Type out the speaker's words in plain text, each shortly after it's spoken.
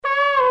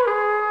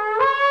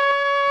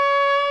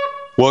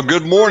Well,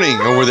 good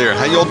morning over there.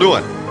 How y'all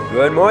doing?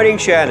 Good morning,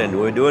 Shannon.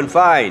 We're doing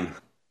fine.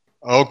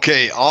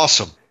 Okay,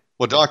 awesome.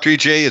 Well, Dr.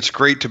 EJ, it's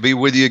great to be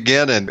with you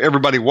again, and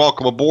everybody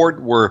welcome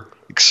aboard. We're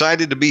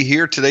excited to be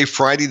here today,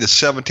 Friday the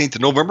 17th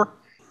of November,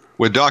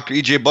 with Dr.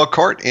 EJ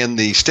Buckhart and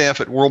the staff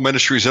at World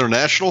Ministries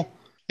International.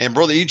 And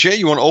Brother EJ,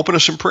 you want to open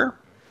us in prayer?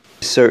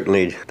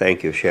 Certainly.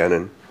 Thank you,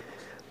 Shannon.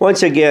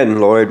 Once again,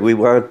 Lord, we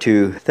want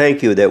to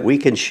thank you that we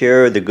can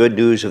share the good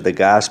news of the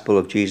gospel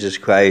of Jesus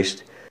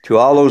Christ to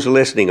all those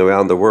listening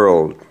around the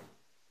world.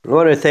 I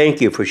want to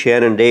thank you for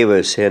Shannon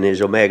Davis and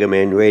his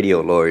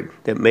OmegaManRadio, Lord,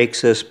 that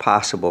makes this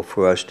possible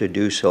for us to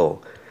do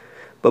so.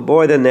 But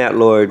more than that,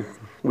 Lord,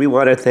 we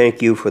want to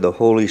thank you for the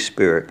Holy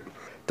Spirit.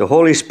 The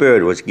Holy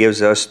Spirit which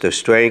gives us the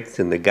strength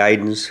and the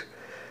guidance,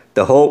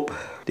 the hope,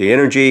 the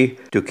energy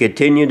to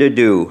continue to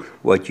do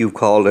what you've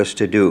called us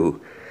to do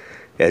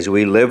as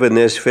we live in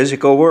this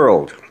physical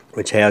world,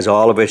 which has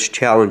all of its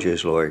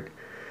challenges, Lord.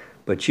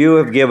 But you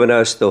have given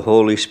us the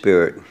Holy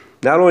Spirit,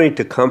 not only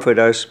to comfort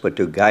us, but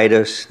to guide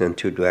us and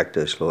to direct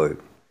us, Lord.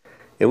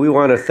 And we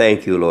want to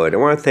thank you, Lord. I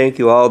want to thank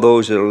you, all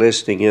those that are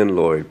listening in,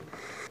 Lord,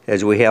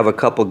 as we have a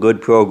couple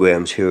good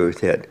programs here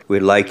that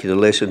we'd like you to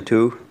listen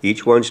to.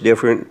 Each one's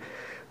different,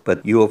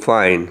 but you will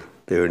find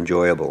they're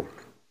enjoyable.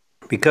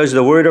 Because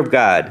the Word of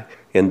God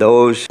and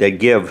those that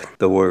give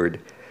the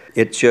Word,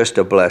 it's just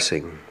a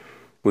blessing.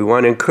 We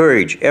want to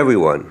encourage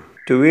everyone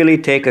to really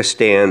take a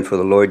stand for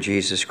the Lord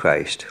Jesus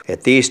Christ.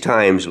 At these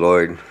times,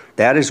 Lord,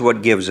 that is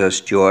what gives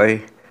us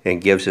joy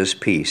and gives us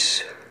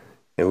peace.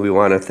 And we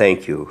want to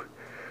thank you.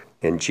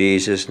 In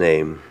Jesus'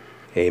 name,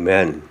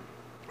 amen.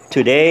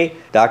 Today,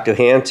 Dr.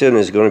 Hansen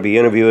is going to be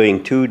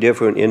interviewing two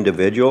different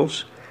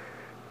individuals.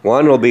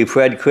 One will be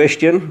Fred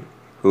Christian,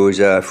 who is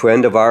a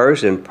friend of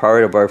ours and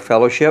part of our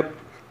fellowship.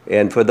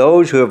 And for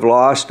those who have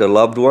lost a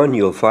loved one,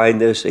 you'll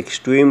find this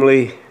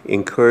extremely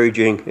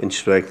encouraging and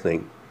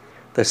strengthening.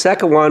 The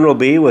second one will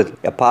be with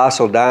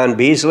Apostle Don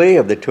Beasley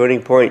of the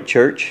Turning Point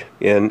Church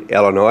in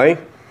Illinois,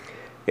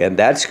 and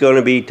that's going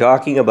to be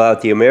talking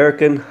about the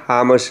American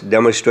Hamas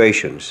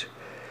demonstrations.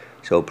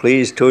 So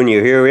please tune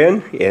your ear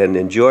in and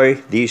enjoy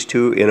these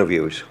two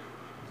interviews.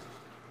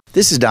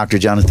 This is Dr.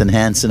 Jonathan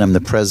Hansen. I'm the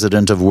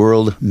president of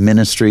World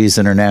Ministries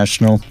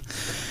International,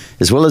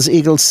 as well as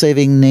Eagle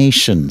Saving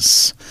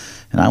Nations.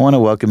 And I want to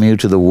welcome you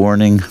to the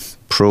Warning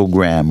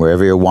Program.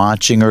 Wherever you're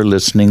watching or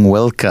listening,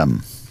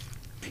 welcome.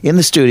 In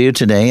the studio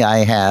today,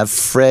 I have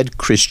Fred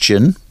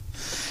Christian,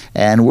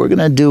 and we're going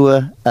to do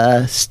a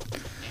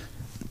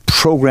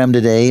program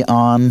today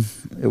on,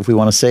 if we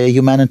want to say, a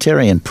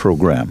humanitarian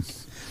program,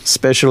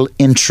 special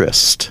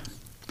interest.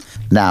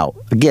 Now,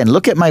 again,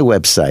 look at my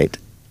website,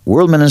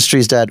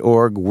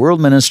 worldministries.org,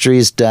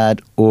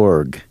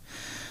 worldministries.org.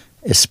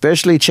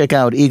 Especially check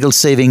out Eagle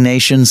Saving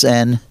Nations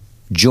and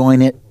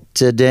join it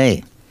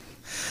today.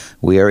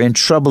 We are in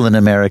trouble in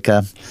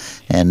America,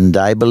 and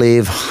I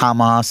believe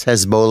Hamas,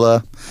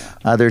 Hezbollah,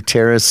 other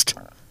terrorist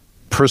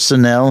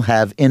personnel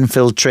have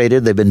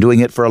infiltrated. They've been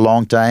doing it for a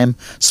long time,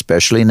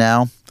 especially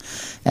now.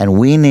 And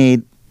we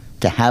need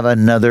to have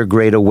another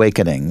great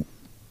awakening.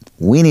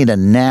 We need a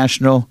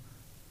national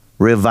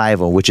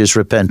revival, which is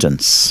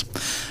repentance.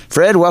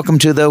 Fred, welcome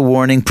to the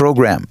Warning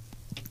Program.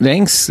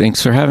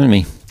 Thanks for having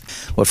me.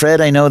 Well, Fred,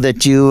 I know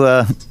that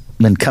you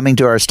been coming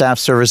to our staff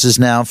services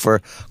now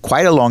for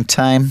quite a long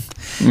time.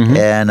 Mm-hmm.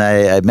 And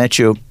I met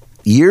you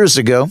years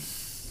ago,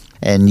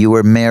 and you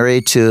were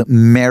married to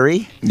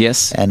Mary.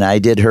 Yes. And I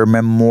did her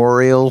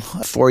memorial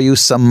for you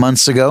some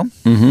months ago.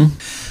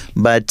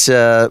 Mm-hmm. But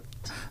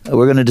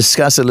we're going to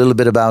discuss a little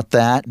bit about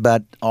that,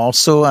 but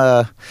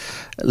also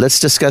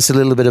let's discuss a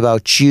little bit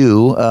about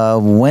you.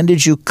 When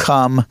did you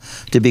come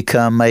to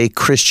become a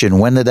Christian?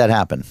 When did that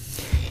happen?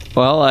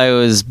 Well, I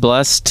was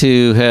blessed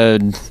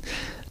to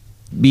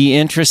be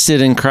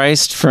interested in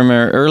Christ from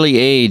an early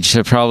age.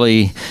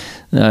 I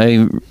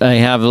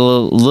have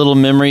little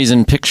memories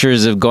and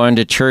pictures of going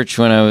to church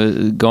when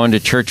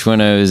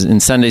I was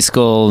in Sunday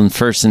school in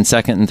first and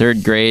second and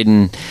third grade,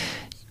 and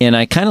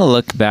I kind of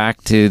look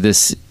back to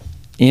this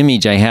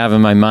image I have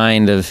in my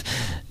mind of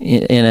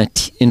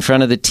in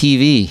front of the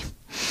TV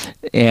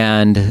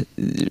and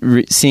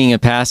seeing a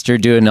pastor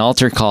do an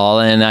altar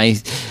call, and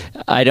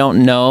I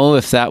don't know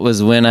if that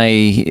was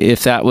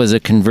if that was a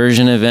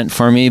conversion event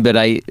for me,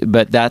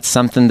 but that's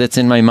something that's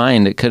in my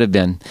mind. It could have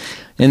been.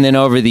 And then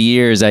over the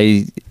years,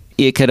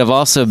 it could have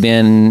also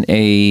been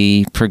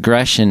a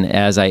progression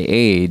as I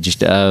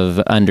aged of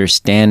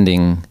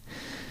understanding.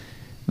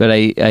 But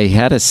I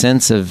had a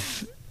sense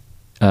of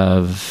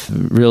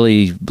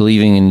really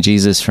believing in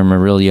Jesus from a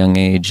real young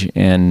age,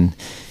 and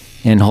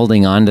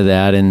holding on to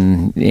that,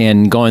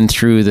 and going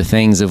through the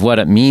things of what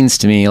it means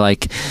to me.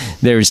 Like,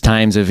 there's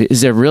times of,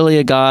 is there really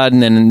a God?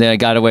 And then I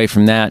got away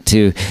from that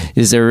to,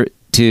 is it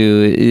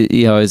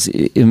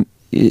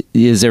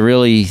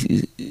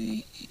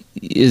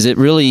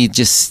really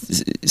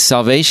just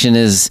salvation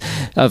is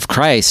of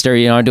Christ,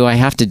 or do I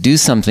have to do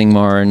something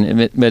more?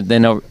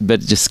 But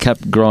just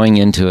kept growing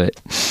into it.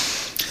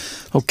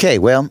 Okay,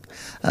 well,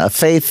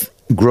 faith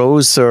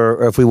grows,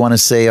 or if we want to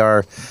say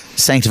our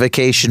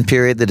sanctification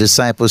period, the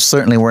disciples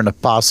certainly weren't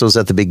apostles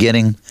at the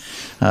beginning.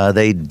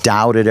 They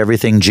doubted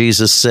everything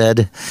Jesus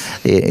said.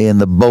 In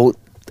the boat,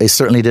 they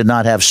certainly did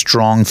not have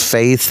strong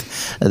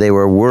faith. They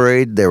were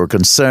worried. They were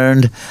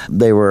concerned.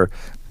 They were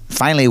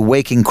finally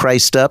waking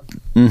Christ up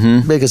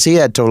because he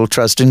had total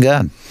trust in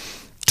God.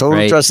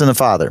 Total trust in the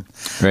Father.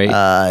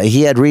 Right.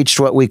 He had reached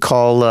what we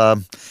call,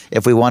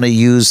 if we want to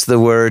use the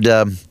word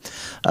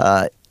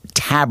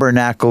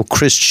tabernacle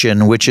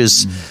Christian, which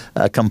is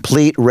a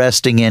complete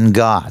resting in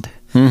God.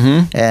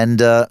 And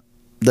the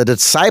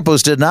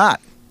disciples did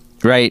not.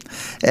 Right.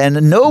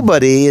 And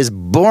nobody is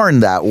born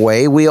that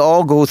way. We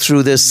all go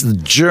through this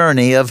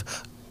journey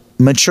of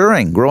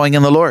maturing, growing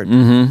in the Lord.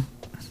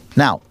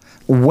 Now,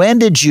 when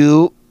did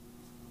you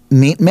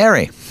meet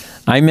Mary?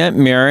 I met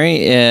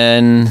Mary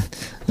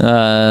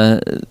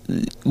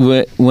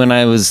when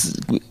I was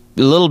a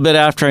little bit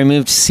after I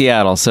moved to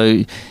Seattle.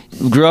 So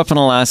grew up in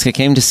Alaska,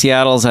 came to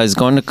Seattle as I was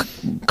going to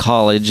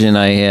college, and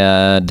I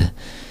had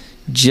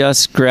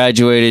just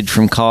graduated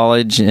from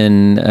college,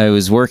 and I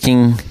was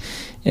working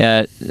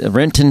at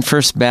Renton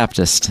First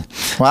Baptist.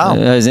 Wow.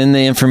 I was in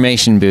the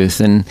information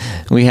booth, and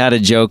we had a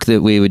joke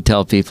that we would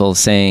tell people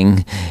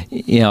saying,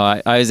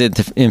 I was at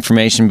the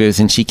information booth,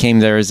 and she came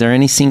there, "Is there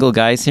any single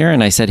guys here?"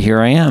 And I said,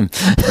 "Here I am."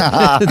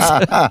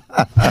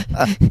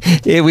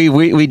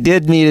 We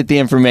did meet at the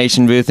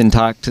information booth and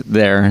talked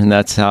there, and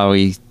that's how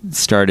we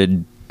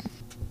started.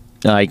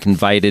 I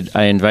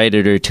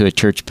invited her to a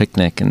church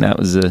picnic, and that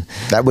was a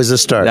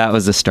start. That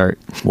was a start.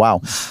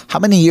 Wow. How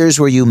many years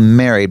were you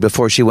married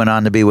before she went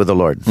on to be with the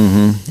Lord?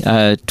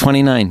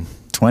 29.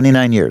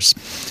 29 years.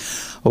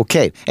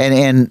 Okay.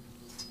 And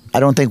I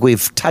don't think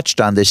we've touched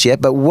on this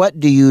yet, but what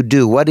do you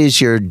do? What is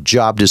your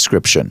job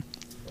description?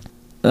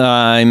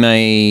 I'm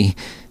a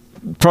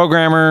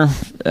programmer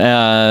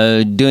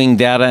doing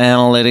data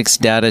analytics,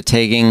 data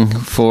tagging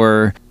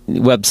for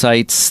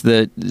websites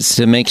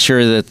to make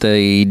sure that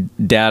the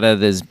data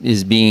that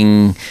is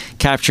being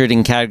captured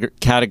and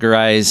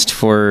categorized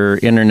for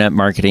internet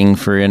marketing,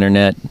 for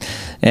internet,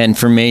 and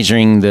for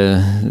measuring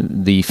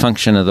the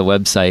function of the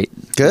website.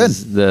 Good.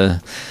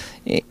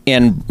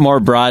 And more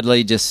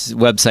broadly, just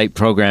website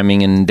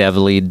programming and dev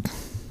lead.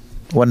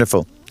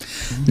 Wonderful.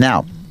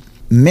 Now,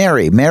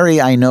 Mary,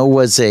 I know,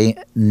 was a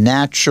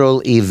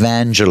natural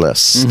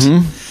evangelist.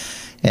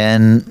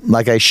 And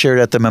like I shared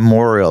at the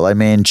memorial, I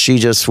mean, she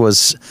just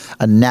was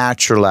a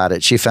natural at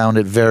it. She found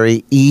it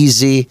very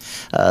easy.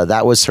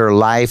 That was her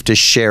life, to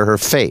share her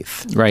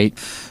faith. Right.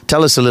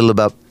 Tell us a little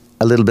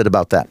bit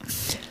about that.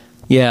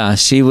 Yeah,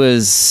 she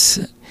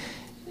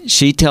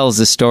tells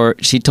the story.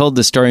 She told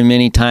the story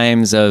many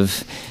times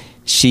of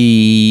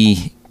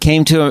she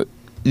came to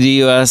the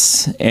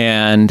U.S.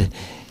 and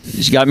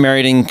she got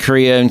married in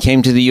Korea and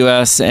came to the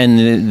U.S.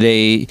 and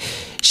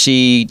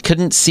she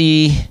couldn't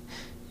see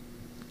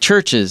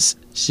churches.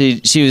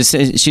 She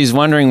was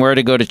wondering where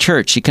to go to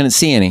church. She couldn't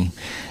see any.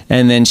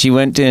 And then she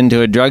went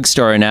into a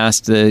drugstore and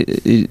asked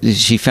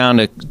she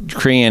found a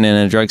Korean in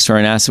a drugstore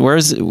and asked,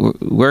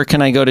 where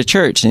can I go to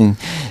church? And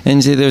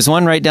there's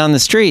one right down the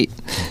street.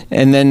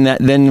 And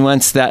then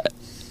once that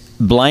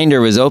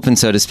blinder was open,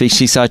 so to speak,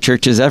 she saw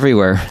churches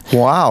everywhere.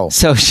 Wow.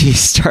 So she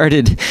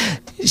started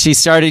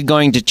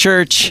going to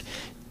church.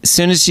 As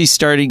soon as she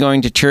started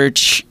going to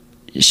church,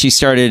 she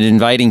started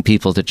inviting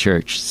people to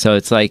church. So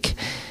it's like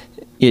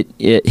it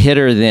hit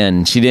her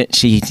then.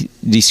 She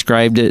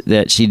described it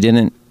that she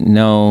didn't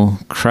know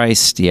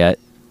Christ yet,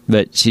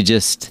 but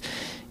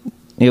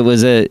it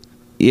was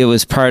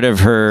part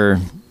of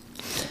her.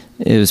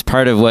 It was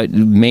part of what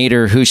made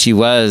her who she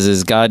was.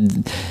 Is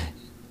God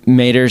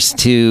made her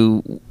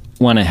to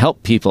want to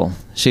help people.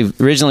 She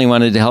originally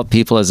wanted to help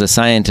people as a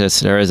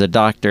scientist or as a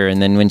doctor,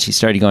 and then when she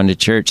started going to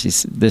church,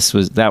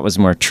 that was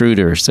more true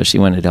to her. So she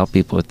wanted to help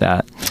people with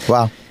that.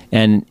 Wow.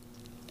 And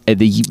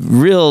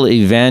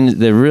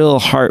the real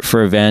heart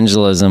for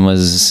evangelism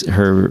was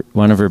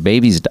one of her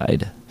babies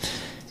died,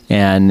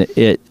 and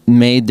it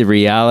made the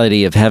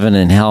reality of heaven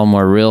and hell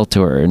more real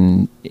to her.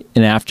 And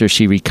after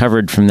she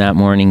recovered from that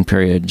mourning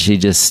period, she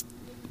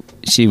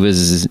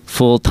was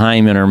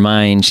full-time in her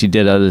mind. She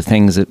did other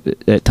things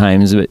at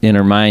times, but in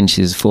her mind,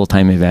 she's a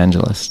full-time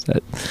evangelist.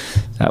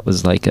 That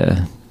was like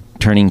a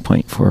turning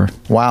point for her.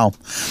 Wow.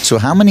 So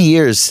how many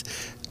years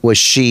was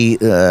she,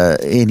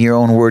 in your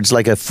own words,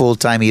 like a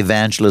full-time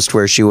evangelist,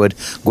 where she would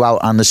go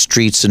out on the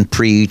streets and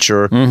preach,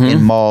 or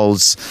in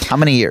malls? How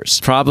many years?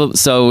 Probably.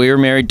 So we were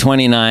married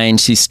 29.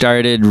 She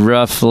started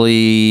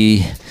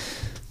roughly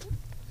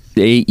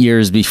 8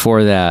 years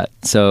before that.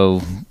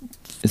 So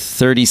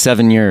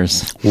 37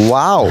 years.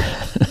 Wow.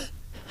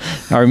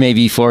 Or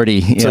maybe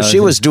 40. So she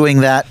was doing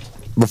that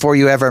before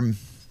you ever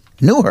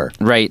knew her.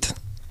 Right.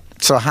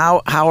 So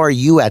how are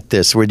you at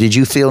this? Did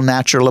you feel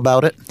natural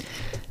about it?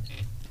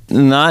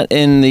 Not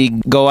in the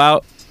go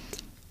out.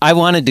 I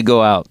wanted to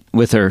go out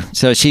with her.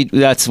 So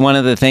that's one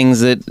of the things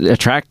that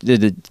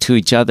attracted to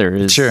each other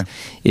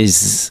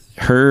is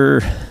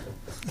her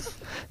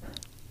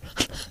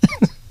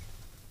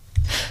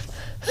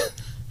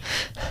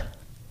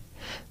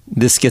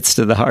this gets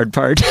to the hard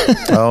part.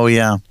 Oh,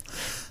 yeah.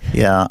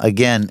 Yeah.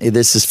 Again,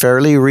 this is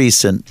fairly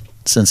recent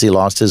since he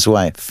lost his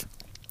wife.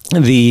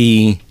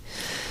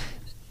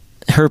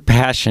 Her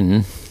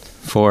passion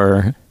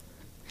for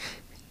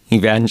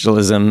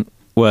evangelism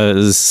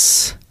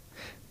was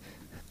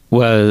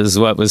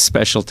what was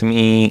special to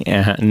me,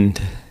 and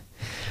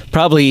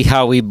probably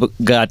how we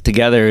got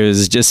together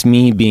is just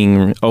me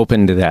being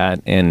open to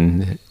that.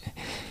 And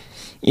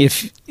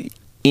if,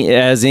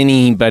 as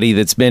anybody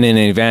that's been in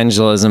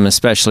evangelism,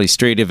 especially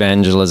street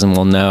evangelism,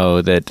 will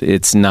know that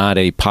it's not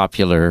a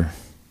popular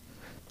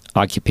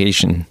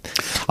occupation.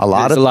 There's a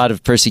lot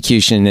of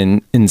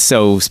persecution, and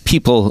so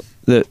people,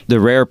 the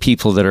rare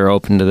people that are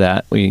open to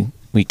that, we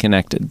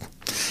connected.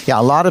 Yeah,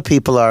 a lot of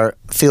people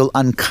feel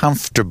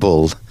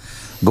uncomfortable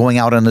going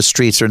out on the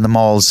streets or in the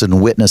malls and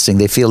witnessing.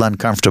 They feel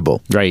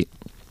uncomfortable. Right.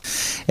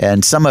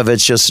 And some of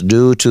it's just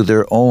due to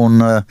their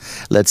own,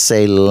 let's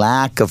say,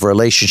 lack of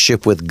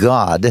relationship with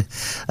God,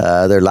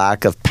 their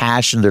lack of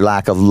passion, their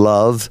lack of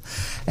love.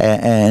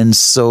 And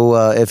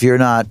so if you're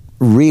not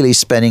really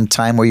spending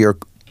time where you're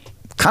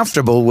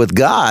comfortable with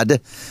God,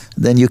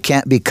 then you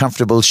can't be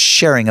comfortable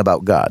sharing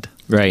about God.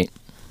 Right.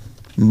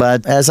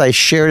 But as I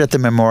shared at the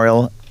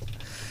memorial,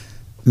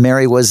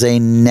 Mary was a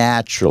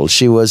natural.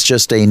 She was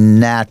just a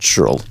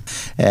natural.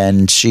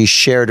 And she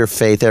shared her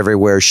faith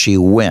everywhere she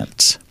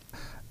went.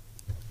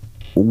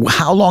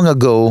 How long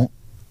ago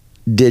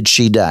did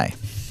she die?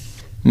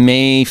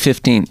 May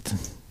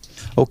 15th.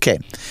 Okay.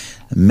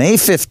 May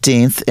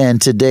 15th,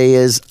 and today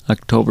is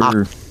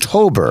October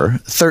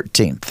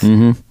 13th.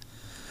 Mm-hmm.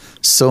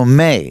 So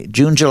May,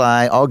 June,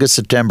 July, August,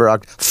 September,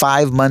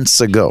 5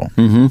 months ago.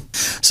 Mm-hmm.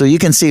 So you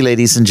can see,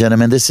 ladies and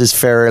gentlemen, this is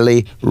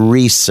fairly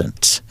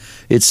recent.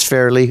 It's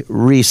fairly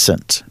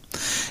recent.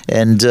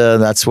 And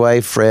that's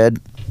why Fred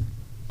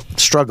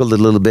struggled a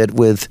little bit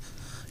with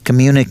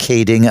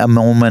communicating a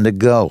moment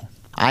ago.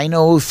 I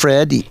know,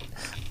 Fred,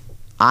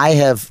 I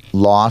have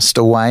lost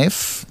a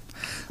wife.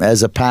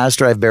 As a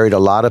pastor, I've buried a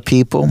lot of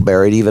people,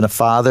 buried even a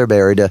father,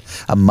 buried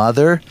a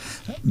mother,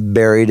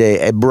 buried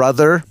a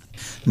brother,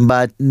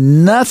 but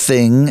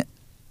nothing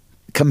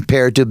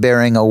compared to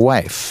burying a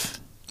wife.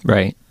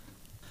 Right.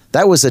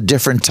 That was a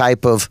different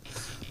type of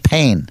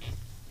pain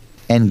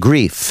and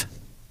grief.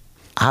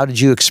 How did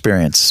you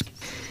experience?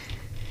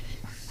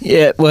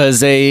 It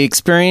was a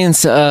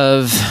experience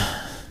of,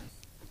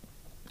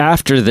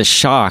 after the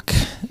shock,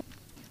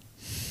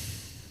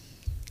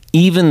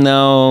 even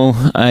though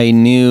I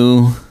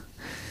knew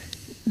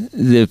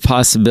the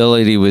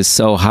possibility was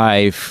so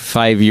high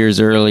 5 years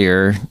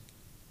earlier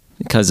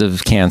because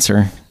of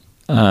cancer,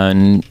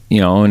 and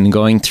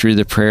going through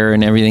the prayer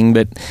and everything,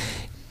 but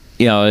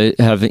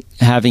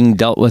having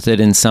dealt with it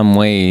in some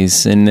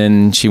ways, and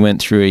then she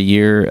went through a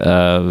year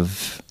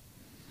of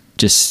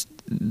just,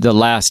 the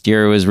last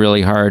year was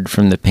really hard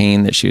from the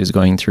pain that she was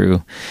going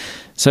through.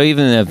 So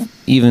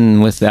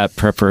even with that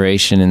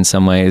preparation, in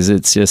some ways,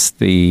 it's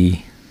just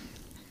a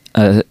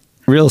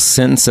real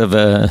sense of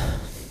a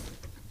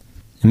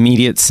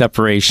immediate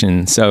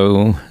separation.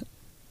 So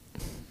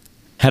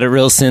had a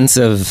real sense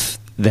of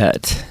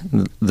that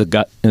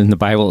in the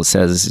Bible it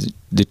says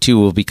the two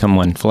will become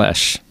one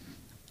flesh,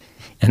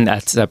 and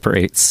that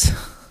separates.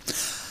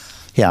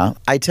 Yeah,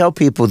 I tell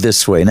people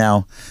this way.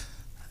 Now,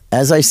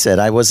 as I said,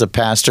 I was a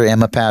pastor,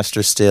 am a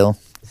pastor still,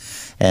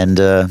 and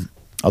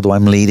although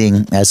I'm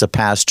leading as a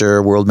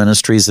pastor, World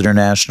Ministries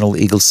International,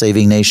 Eagle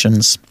Saving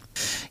Nations,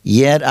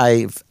 yet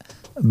I've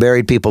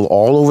buried people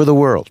all over the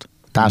world,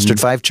 pastored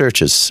 5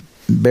 churches,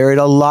 buried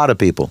a lot of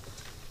people.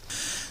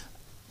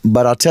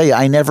 But I'll tell you,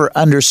 I never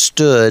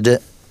understood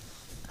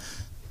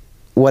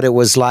what it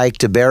was like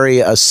to bury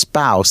a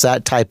spouse,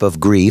 that type of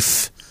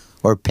grief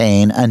or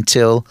pain,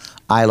 until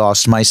I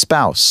lost my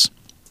spouse.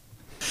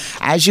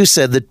 As you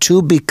said, the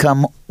two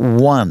become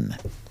one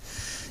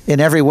in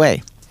every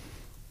way.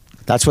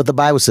 That's what the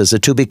Bible says, the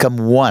two become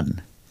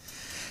one.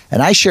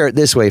 And I share it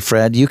this way,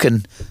 Fred. I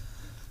can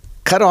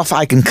cut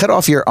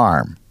off your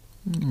arm.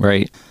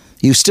 Right.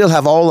 You still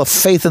have all the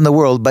faith in the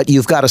world, but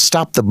you've got to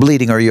stop the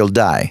bleeding or you'll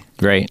die.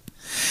 Right.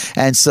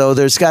 And so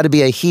there's got to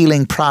be a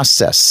healing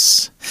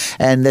process.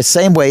 And the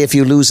same way, if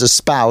you lose a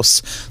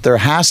spouse, there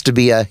has to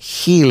be a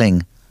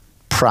healing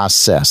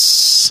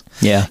process.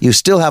 Yeah. You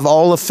still have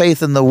all the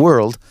faith in the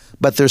world,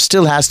 but there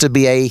still has to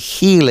be a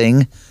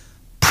healing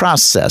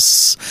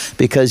process,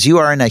 because you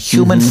are in a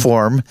human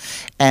form,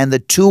 and the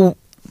two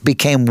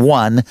became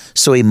one.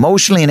 So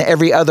emotionally and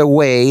every other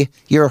way,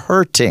 you're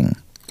hurting.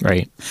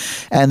 Right.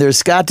 And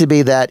there's got to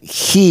be that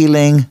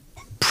healing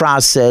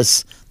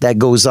process that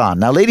goes on.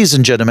 Now, ladies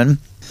and gentlemen,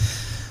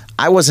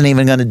 I wasn't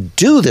even going to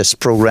do this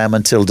program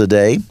until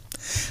today,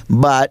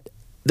 but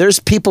there's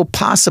people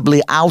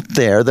possibly out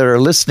there that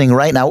are listening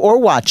right now or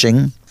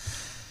watching,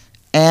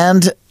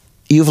 and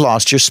you've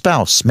lost your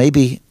spouse.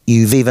 Maybe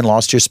you've even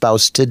lost your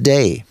spouse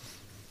today.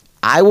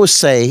 I will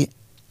say,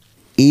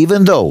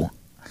 even though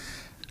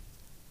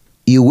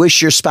you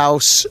wish your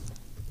spouse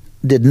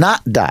did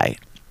not die,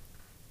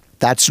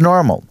 that's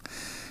normal.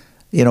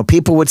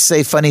 People would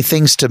say funny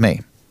things to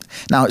me.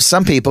 Now,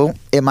 some people,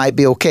 it might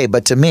be okay,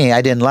 but to me,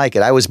 I didn't like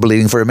it. I was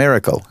believing for a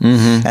miracle.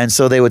 And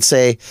so they would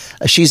say,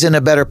 she's in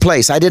a better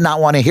place. I did not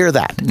want to hear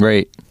that.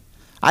 Right.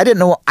 I did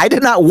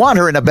not want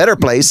her in a better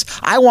place.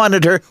 I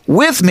wanted her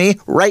with me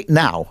right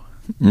now.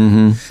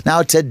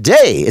 Now,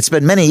 today, it's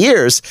been many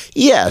years.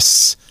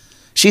 Yes,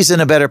 she's in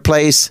a better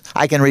place.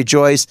 I can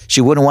rejoice.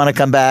 She wouldn't want to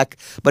come back.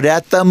 But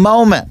at the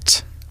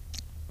moment,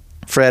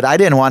 Fred, I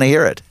didn't want to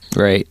hear it.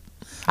 Right.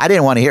 I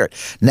didn't want to hear it.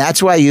 And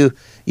that's why you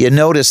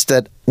noticed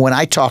that when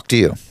I talked to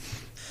you,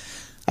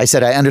 I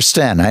said, I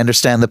understand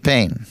the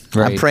pain.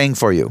 Right. I'm praying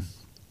for you.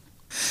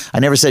 I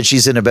never said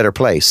she's in a better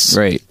place.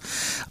 Right.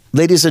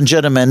 Ladies and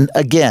gentlemen,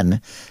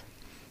 again,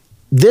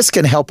 this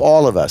can help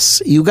all of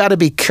us. You got to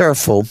be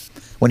careful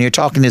when you're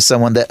talking to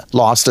someone that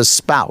lost a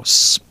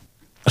spouse.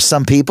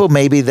 Some people,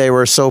 maybe they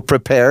were so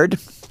prepared.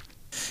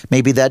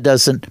 Maybe that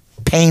doesn't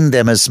pain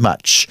them as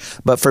much.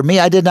 But for me,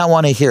 I did not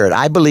want to hear it.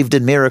 I believed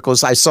in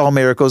miracles. I saw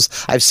miracles.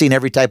 I've seen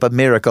every type of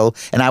miracle,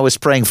 and I was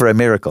praying for a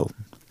miracle.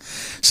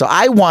 So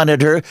I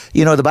wanted her.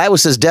 You know, the Bible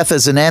says death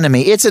is an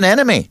enemy. It's an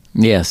enemy.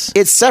 Yes.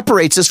 It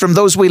separates us from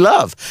those we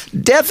love.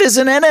 Death is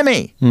an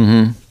enemy.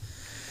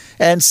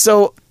 And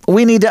so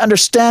we need to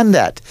understand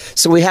that.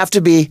 So we have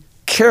to be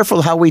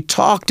careful how we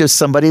talk to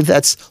somebody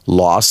that's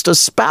lost a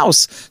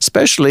spouse,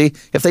 especially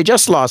if they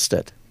just lost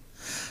it.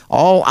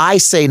 All I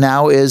say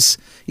now is,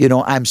 you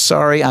know, I'm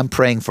sorry, I'm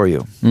praying for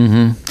you.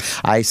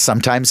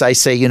 Sometimes I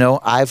say, you know,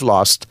 I've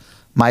lost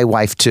my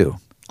wife too.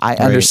 I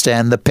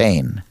understand the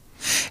pain.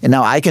 And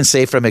now I can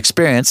say from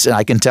experience, and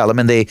I can tell them,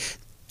 and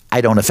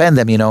I don't offend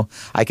them, you know.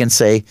 I can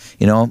say,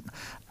 you know,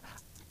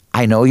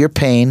 I know your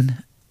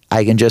pain.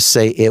 I can just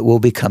say it will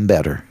become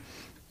better.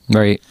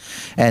 Right.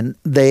 And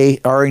they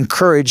are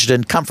encouraged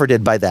and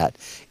comforted by that.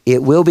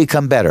 It will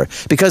become better.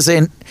 Because,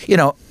 you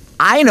know,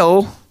 I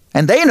know,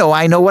 and they know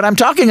I know what I'm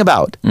talking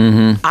about.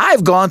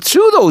 I've gone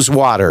through those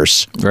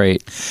waters.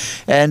 Right.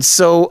 And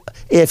so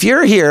if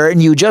you're here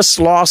and you just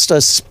lost a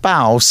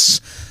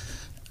spouse,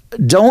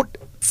 don't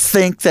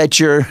think that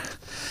you're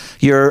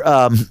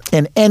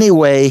in any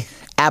way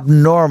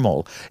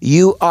abnormal.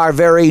 You are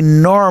very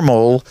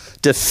normal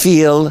to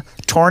feel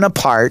torn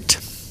apart.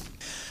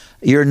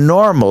 You're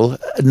normal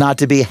not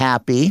to be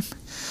happy.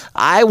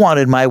 I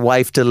wanted my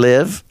wife to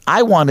live.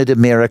 I wanted a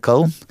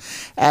miracle.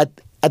 At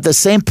the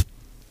same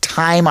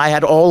time, I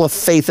had all the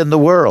faith in the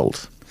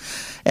world.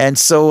 And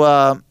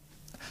so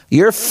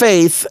your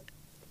faith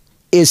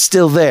is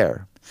still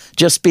there.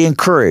 Just be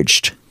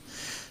encouraged.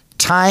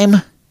 Time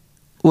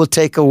will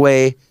take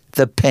away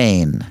the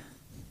pain.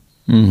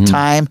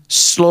 Time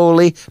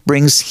slowly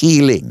brings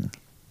healing.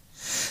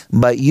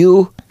 But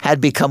you had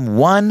become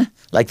one,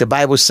 like the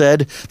Bible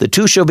said, the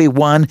two shall be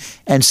one,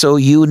 and so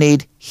you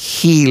need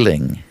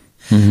healing.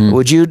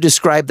 Would you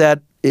describe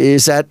that?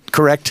 Is that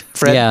correct,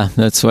 Fred? Yeah,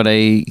 that's what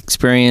I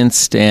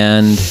experienced,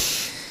 and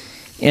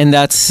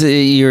that's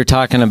you were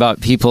talking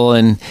about people,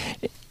 and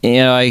you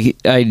know,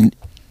 I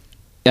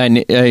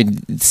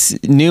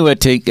knew what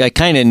to. I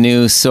kind of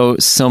knew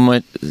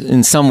somewhat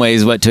in some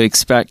ways what to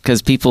expect,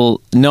 because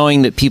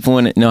knowing that people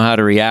wouldn't know how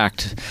to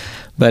react,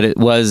 but it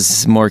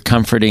was more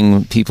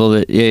comforting people.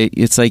 That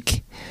it's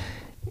like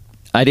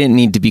I didn't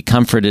need to be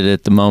comforted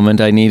at the moment.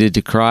 I needed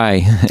to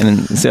cry, and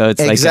so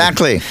it's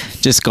exactly.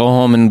 Like just go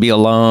home and be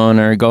alone,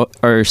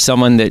 or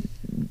someone that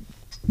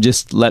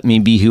just let me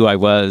be who I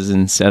was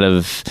instead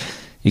of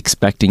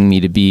expecting me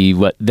to be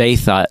what they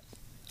thought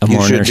a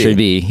mourner should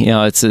be. You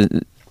know,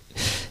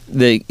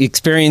 the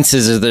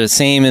experiences are the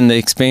same and the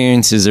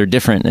experiences are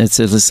different.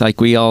 It's like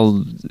we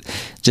all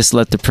just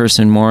let the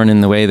person mourn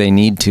in the way they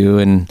need to,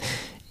 and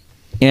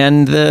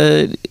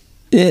the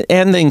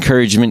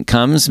encouragement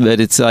comes, but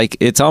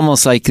it's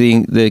almost like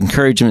the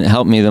encouragement that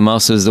helped me the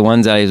most was the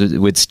ones I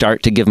would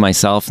start to give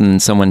myself,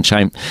 and someone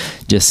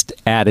just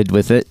added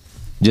with it,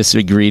 just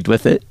agreed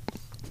with it.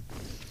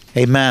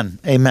 Amen.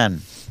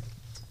 Amen.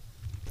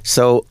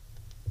 So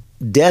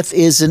death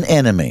is an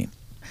enemy.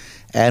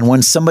 And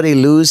when somebody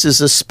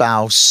loses a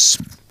spouse,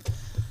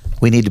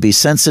 we need to be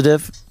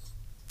sensitive.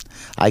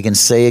 I can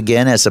say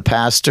again, as a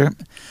pastor,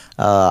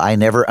 I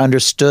never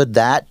understood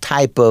that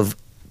type of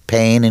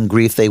pain and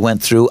grief they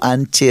went through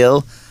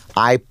until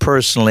I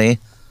personally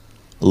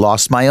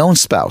lost my own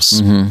spouse.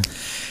 And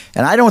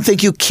I don't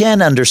think you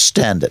can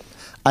understand it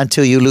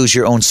until you lose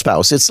your own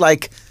spouse. It's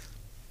like,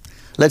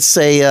 let's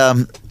say,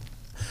 a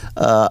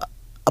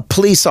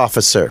police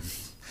officer.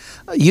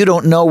 You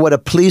don't know what a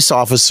police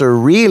officer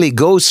really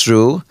goes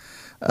through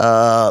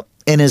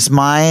in his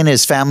mind,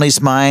 his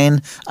family's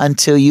mind,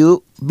 until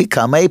you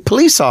become a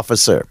police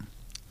officer.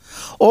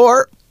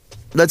 Or,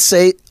 let's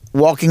say,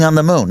 walking on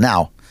the moon.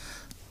 Now,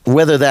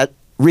 whether that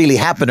really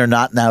happened or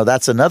not, now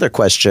that's another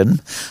question.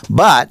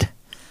 But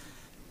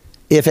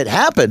if it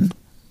happened,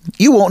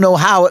 you won't know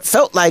how it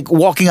felt like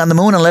walking on the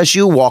moon unless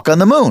you walk on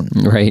the moon.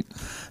 Right.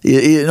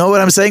 You know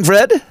what I'm saying,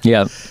 Fred?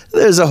 Yeah.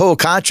 There's a whole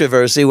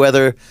controversy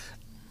whether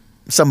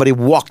somebody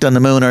walked on the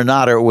moon or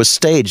not, or it was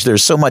staged.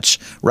 There's so much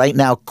right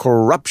now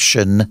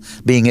corruption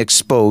being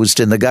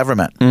exposed in the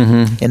government,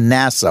 in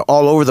NASA,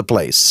 all over the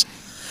place.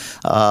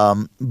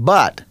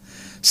 But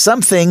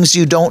some things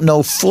you don't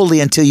know fully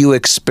until you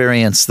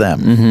experience them.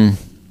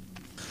 Mm-hmm.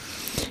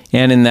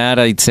 And in that,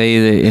 I'd say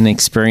that an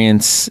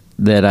experience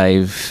that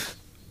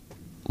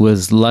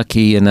was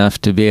lucky enough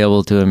to be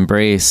able to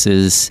embrace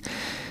is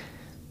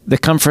the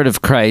comfort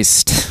of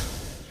Christ.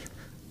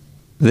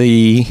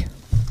 Pretty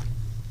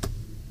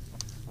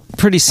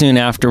soon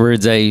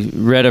afterwards, I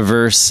read a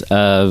verse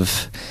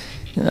of.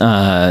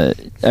 I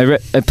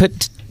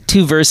put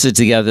two verses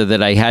together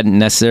that I hadn't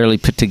necessarily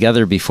put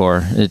together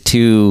before.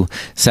 Two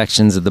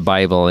sections of the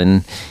Bible.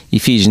 In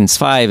Ephesians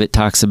 5, it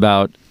talks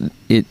about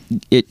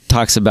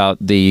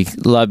the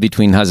love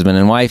between husband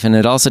and wife, and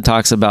it also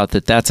talks about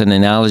that's an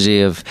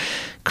analogy of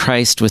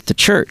Christ with the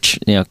church.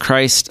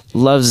 Christ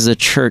loves the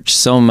church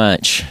so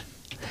much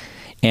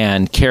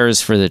and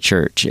cares for the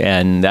church,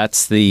 and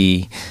that's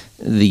the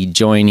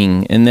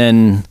joining. And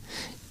then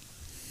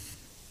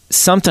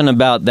something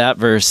about that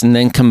verse, and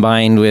then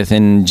combined with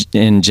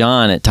in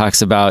John, it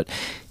talks about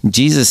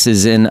Jesus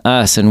is in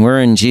us, and we're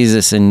in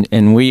Jesus,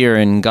 and we are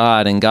in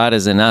God, and God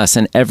is in us,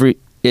 and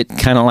it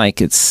kind of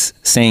like it's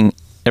saying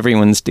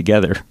everyone's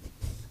together.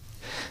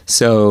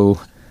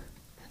 So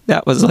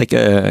that was like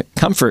a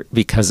comfort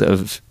because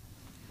of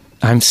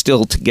I'm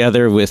still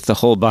together with the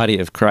whole body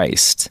of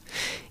Christ,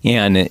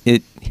 and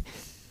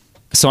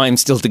so I'm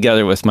still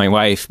together with my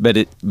wife,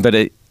 but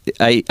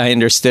I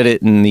understood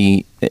it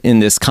in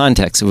this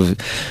context of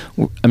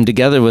I'm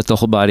together with the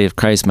whole body of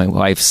Christ. My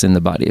wife's in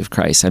the body of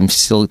Christ. I'm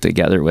still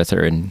together with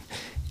her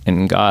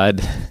and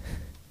God,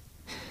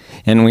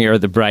 and we are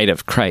the bride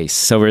of Christ.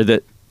 So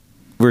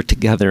we're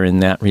together in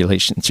that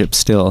relationship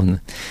still,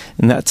 and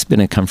that's been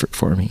a comfort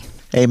for me.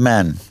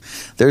 Amen.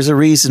 There's a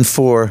reason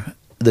for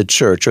the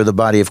church or the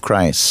body of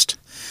Christ.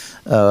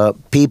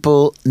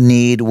 People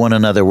need one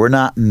another. We're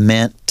not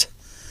meant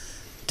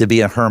to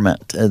be a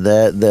hermit.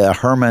 The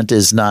hermit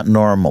is not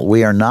normal.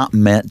 We are not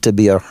meant to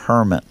be a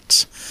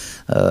hermit.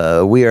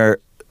 We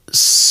are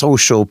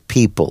social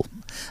people.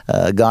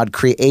 God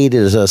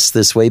created us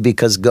this way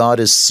because God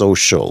is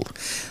social.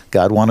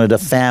 God wanted a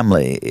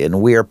family,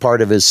 and we are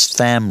part of His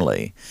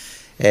family.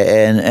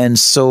 And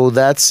so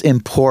that's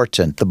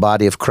important, the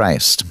body of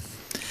Christ.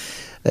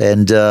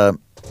 And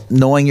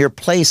knowing your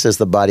place as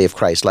the body of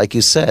Christ, like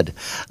you said,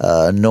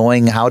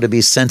 knowing how to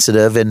be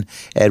sensitive, and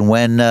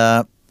when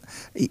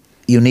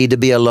you need to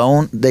be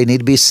alone, they need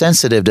to be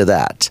sensitive to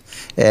that.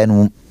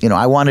 And,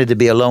 I wanted to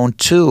be alone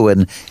too,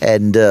 and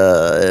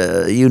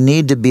you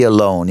need to be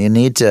alone. You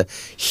need to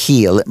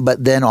heal.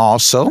 But then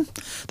also,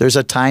 there's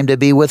a time to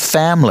be with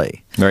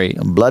family. Right.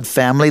 Blood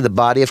family, the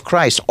body of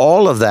Christ.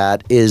 All of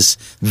that is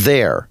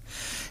there.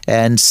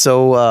 And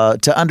so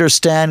to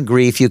understand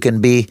grief, you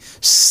can be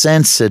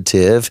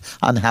sensitive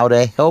on how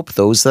to help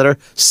those that are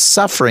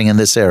suffering in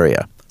this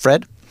area.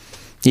 Fred?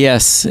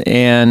 Yes,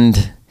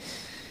 and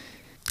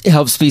it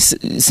helps be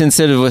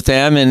sensitive with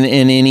them, and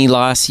any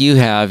loss you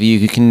have,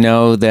 you can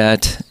know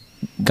that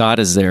God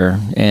is there.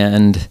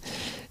 And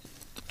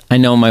I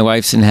know my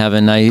wife's in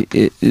heaven. Like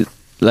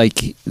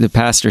the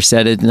pastor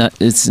said,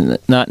 it's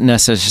not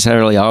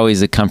necessarily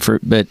always a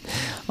comfort, but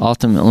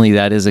ultimately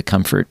that is a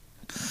comfort.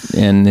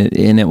 And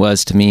it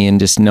was to me, and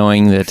just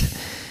knowing that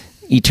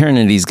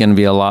eternity is going to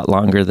be a lot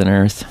longer than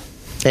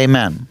earth.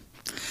 Amen.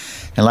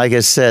 And like I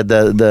said,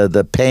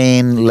 the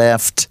pain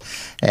left,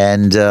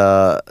 and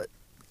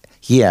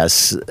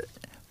yes,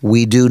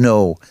 we do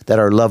know that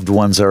our loved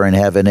ones are in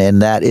heaven,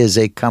 and that is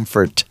a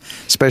comfort,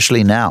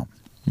 especially now.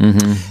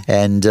 Mm-hmm.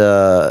 And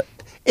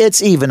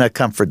it's even a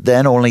comfort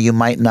then, only you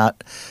might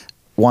not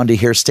want to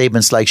hear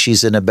statements like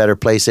she's in a better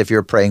place if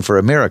you're praying for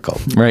a miracle.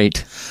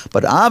 Right.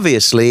 But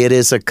obviously it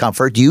is a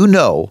comfort. You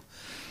know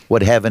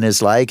what heaven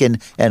is like,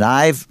 and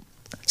I've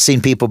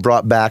seen people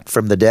brought back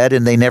from the dead,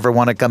 and they never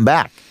want to come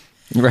back.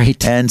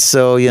 Right. And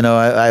so,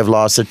 I've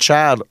lost a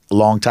child a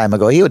long time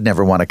ago. He would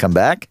never want to come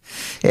back.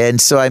 And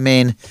so,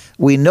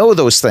 we know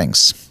those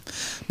things.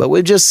 But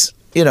we just,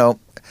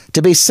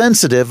 to be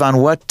sensitive on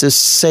what to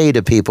say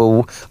to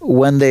people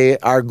when they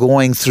are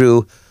going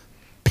through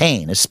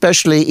pain,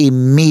 especially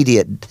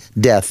immediate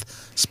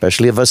death,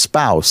 especially of a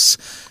spouse.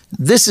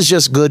 This is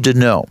just good to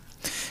know.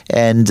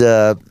 And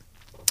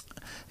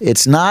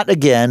it's not,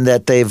 again,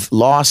 that they've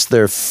lost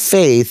their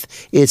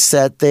faith. It's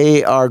that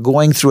they are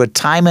going through a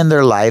time in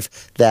their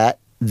life that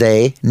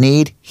they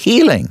need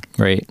healing.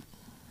 Right.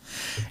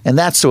 And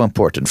that's so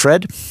important.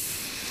 Fred?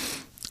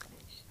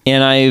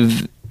 And I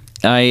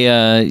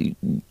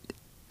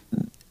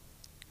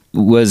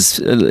was,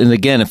 and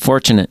again,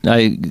 fortunate.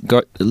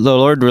 The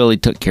Lord really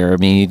took care of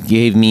me. He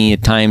gave me a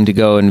time to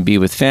go and be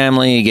with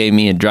family. He gave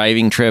me a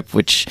driving trip,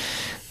 which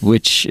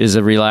is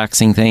a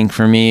relaxing thing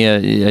for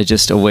me.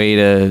 Just a way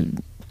to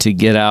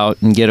get out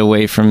and get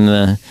away from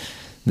the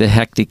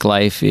hectic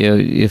life.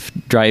 If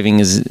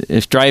driving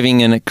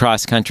in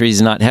cross country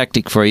is not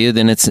hectic for you,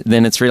 then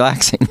it's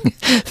relaxing.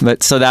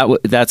 But so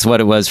that's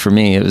what it was for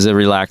me. It was a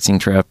relaxing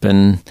trip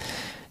and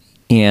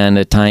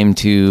a time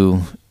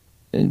to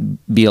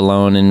be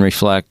alone and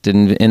reflect,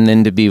 and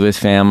then to be with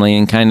family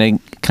and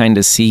kind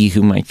of see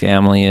who my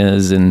family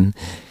is and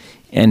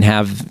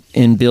have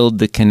and build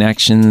the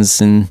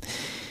connections. And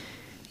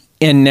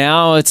And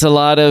now it's a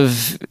lot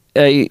of,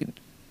 in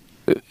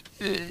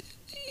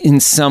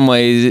some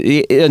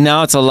ways,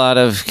 now it's a lot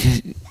of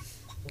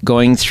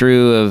going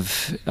through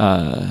of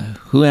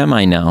who am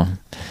I now?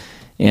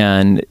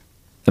 And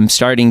I'm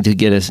starting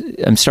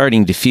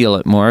to feel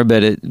it more,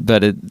 but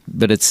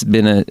it's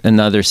been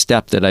another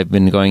step that I've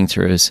been going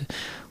through is,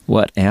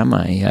 what am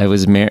I? I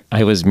was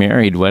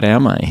married. What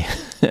am I?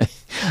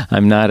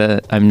 I'm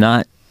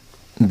not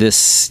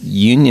this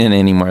union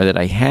anymore that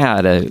I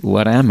had.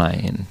 What am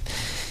I?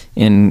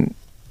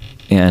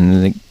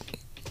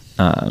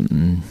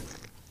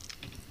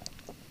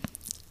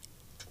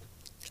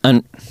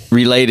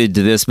 Unrelated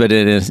to this, but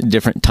at a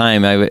different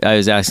time, I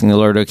was asking the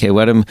Lord, okay,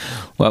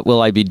 what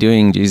will I be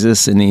doing,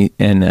 Jesus?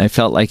 And I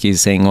felt like He's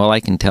saying, well, I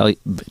can tell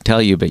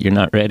you, but you're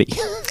not ready.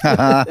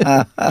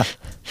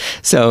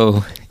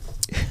 So,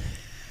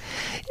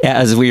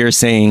 as we were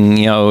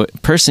saying, a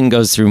person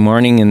goes through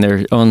mourning in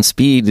their own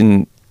speed,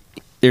 and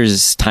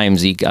there's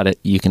times you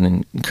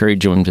can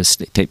encourage them to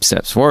take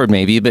steps forward,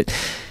 maybe, but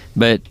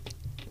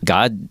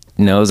God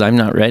knows I'm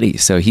not ready,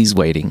 so He's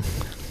waiting.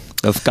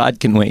 If God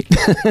can wait,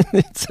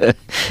 it's a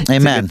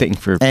good thing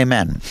for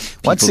Amen.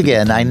 Once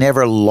again, I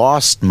never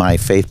lost my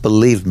faith,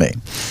 believe me.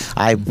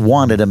 I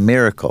wanted a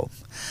miracle,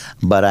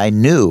 but I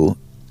knew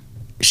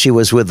she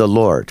was with the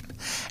Lord.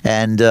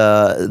 And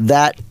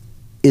that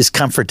is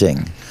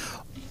comforting.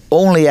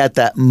 Only at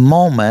that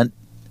moment,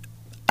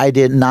 I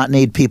did not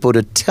need people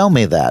to tell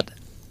me that.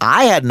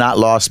 I had not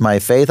lost my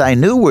faith. I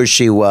knew where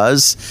she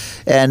was,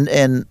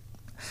 and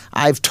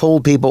I've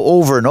told people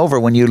over and over,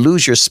 when you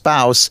lose your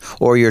spouse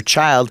or your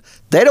child,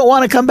 they don't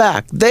want to come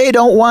back. They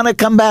don't want to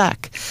come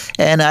back.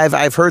 And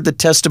I've heard the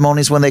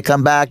testimonies when they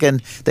come back, and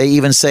they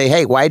even say,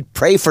 hey, why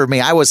pray for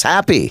me? I was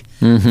happy.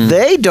 Mm-hmm.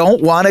 They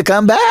don't want to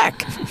come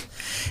back.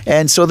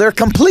 And so they're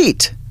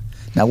complete.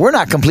 Now, we're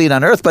not complete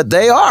on earth, but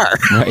they are.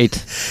 Right.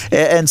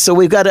 And so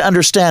we've got to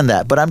understand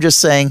that. But I'm just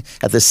saying,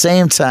 at the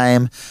same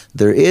time,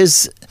 there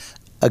is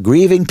a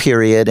grieving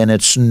period, and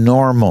it's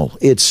normal.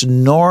 It's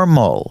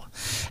normal.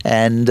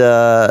 And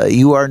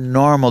you are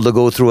normal to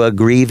go through a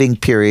grieving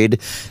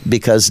period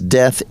because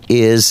death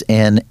is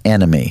an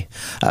enemy.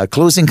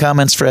 Closing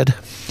comments, Fred?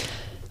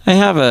 I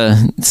have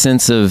a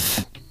sense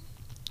of,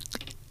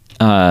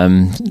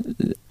 I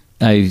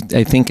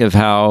think of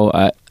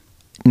how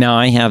now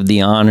I have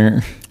the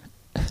honor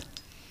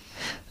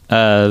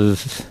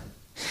of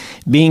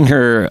being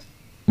her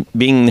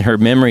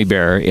memory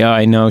bearer. Yeah,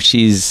 I know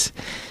she's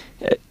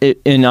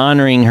in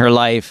honoring her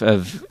life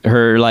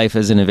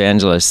as an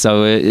evangelist.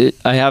 So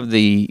I have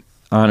the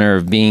honor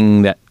of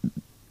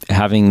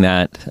having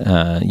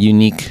that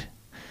unique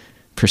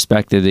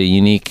perspective, the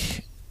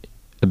unique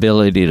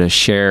ability to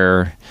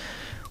share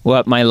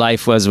what my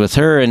life was with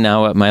her and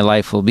now what my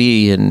life will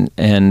be.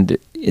 And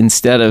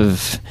instead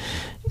of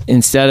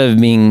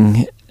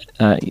being,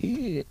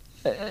 I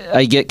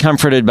get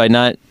comforted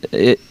by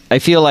I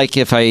feel like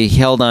if I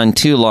held on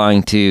too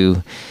long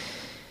to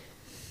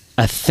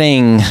a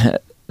thing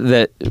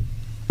that,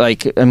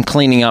 like, I'm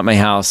cleaning out my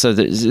house, so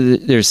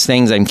there's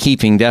things I'm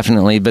keeping,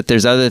 definitely, but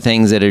there's other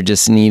things that are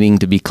just needing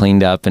to be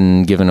cleaned up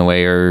and given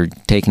away or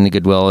taken to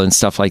Goodwill and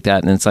stuff like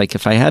that. And it's like,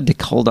 if I had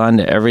to hold on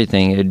to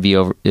everything, it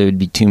would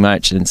be too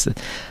much. And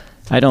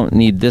I don't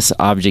need this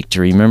object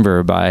to remember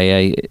her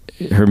by.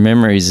 Her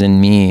memory's in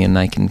me, and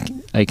I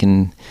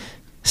can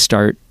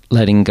start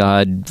letting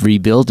God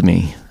rebuild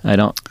me.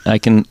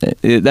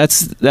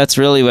 That's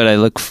really what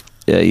I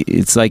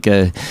it's like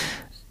a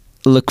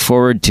look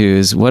forward to,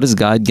 is what is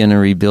God going to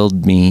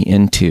rebuild me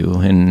into?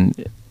 And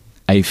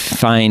I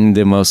find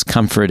the most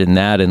comfort in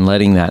that and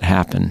letting that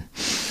happen.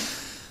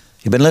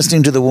 You've been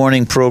listening to the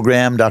Warning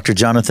Program, Dr.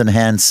 Jonathan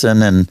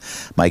Hansen and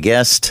my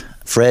guest,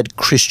 Fred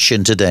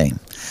Christian, today.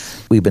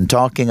 We've been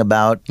talking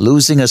about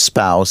losing a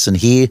spouse, and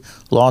he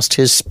lost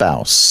his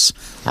spouse.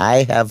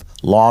 I have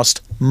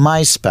lost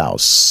my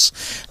spouse.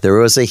 There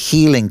was a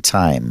healing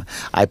time.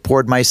 I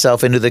poured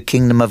myself into the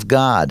kingdom of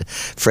God.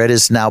 Fred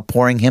is now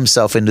pouring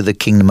himself into the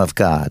kingdom of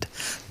God.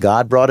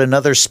 God brought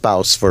another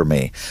spouse for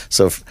me.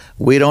 So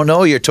we don't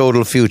know your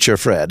total future,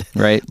 Fred.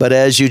 Right. But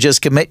as you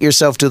just commit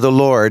yourself to the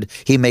Lord,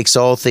 He makes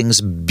all things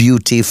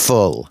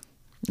beautiful.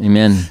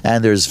 Amen.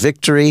 And there's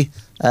victory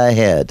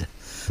ahead.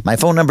 My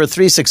phone number,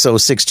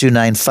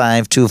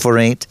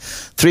 360-629-5248,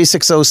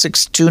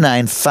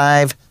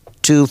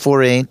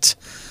 360-629-5248,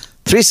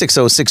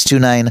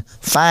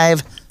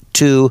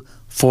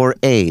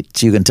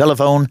 360-629-5248. You can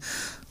telephone,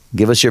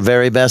 give us your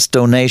very best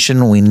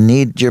donation. We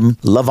need your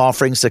love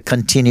offerings to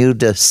continue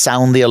to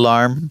sound the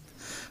alarm.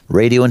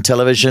 Radio and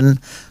television.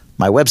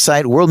 My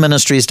website,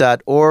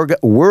 worldministries.org,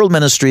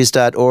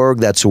 worldministries.org.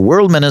 That's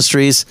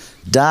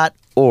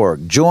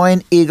worldministries.org.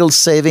 Join Eagle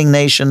Saving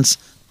Nations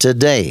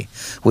today.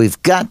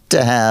 We've got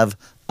to have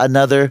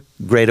another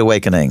Great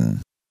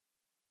Awakening.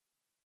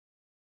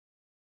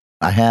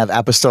 I have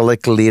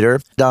Apostolic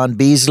Leader Don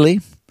Beasley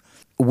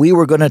we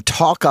were going to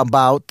talk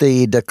about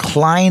the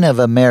decline of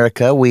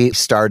America. We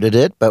started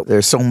it, but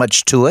there's so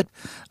much to it.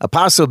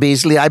 Apostle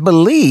Beasley, I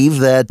believe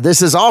that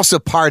this is also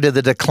part of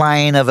the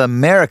decline of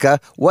America.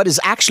 What is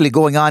actually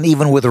going on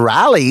even with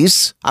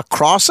rallies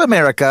across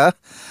America,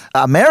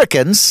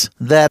 Americans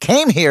that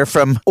came here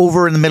from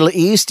over in the Middle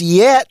East,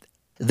 yet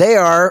they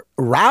are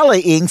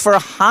rallying for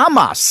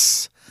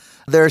Hamas.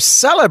 They're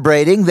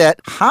celebrating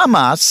that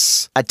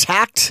Hamas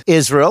attacked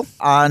Israel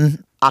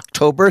on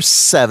October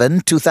 7,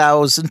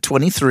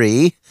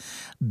 2023,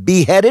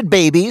 beheaded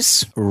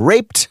babies,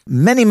 raped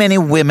many, many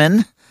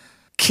women,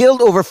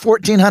 killed over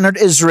 1,400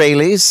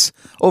 Israelis,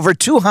 over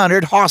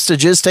 200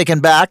 hostages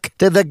taken back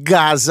to the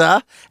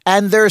Gaza,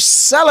 and they're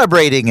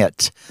celebrating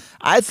it.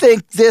 I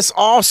think this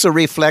also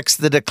reflects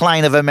the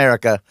decline of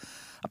America.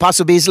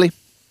 Apostle Beasley?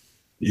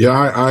 Yeah,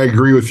 I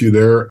agree with you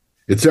there.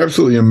 It's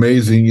absolutely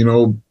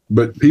amazing,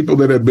 but people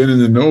that have been in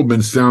the know have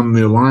been sounding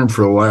the alarm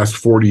for the last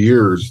 40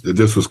 years that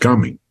this was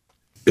coming.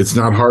 It's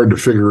not hard to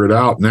figure it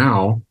out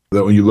now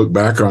that when you look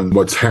back on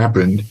what's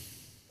happened,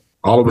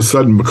 all of a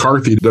sudden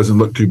McCarthy doesn't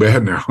look too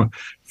bad now.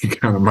 He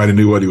kind of might have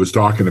knew what he was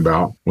talking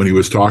about when he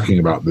was talking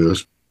about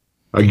this.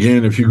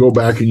 Again, if you go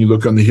back and you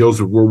look on the heels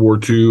of World War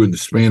II and the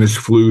Spanish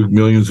flu,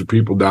 millions of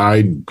people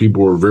died and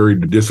people were very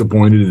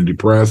disappointed and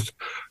depressed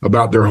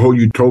about their whole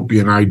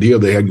utopian idea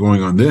they had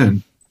going on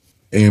then.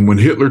 And when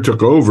Hitler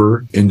took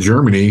over in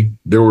Germany,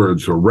 there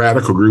was a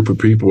radical group of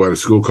people at a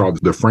school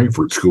called the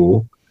Frankfurt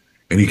School,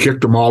 and he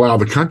kicked them all out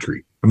of the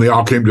country, and they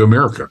all came to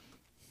America.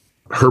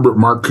 Herbert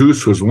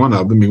Marcuse was one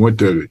of them. He went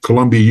to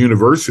Columbia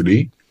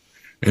University,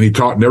 and he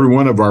taught in every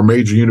one of our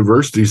major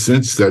universities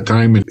since that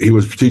time. And he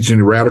was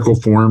teaching radical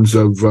forms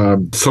of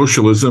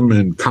socialism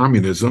and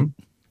communism,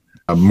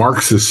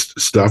 Marxist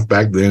stuff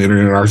back then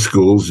in our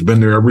schools. He's been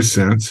there ever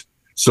since.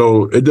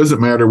 So it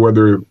doesn't matter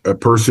whether a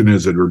person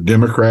is a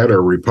Democrat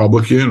or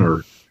Republican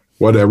or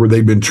whatever.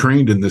 They've been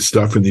trained in this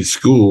stuff in these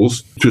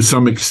schools to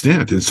some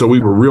extent. And so we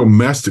were real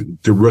messed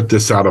to root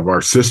this out of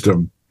our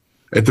system.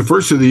 At the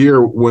first of the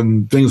year,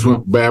 when things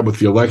went bad with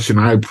the election,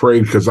 I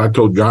prayed because I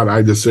told God,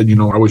 I just said,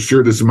 I was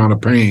sure this amount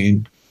of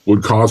pain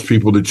would cause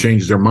people to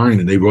change their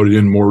mind. And they voted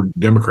in more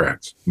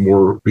Democrats,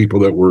 more people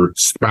that were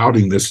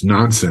spouting this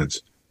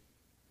nonsense.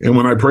 And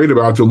when I prayed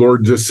about it, the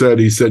Lord just said,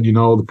 he said,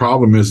 the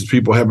problem is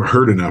people haven't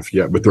heard enough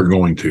yet, but they're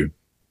going to.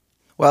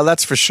 Well,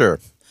 that's for sure.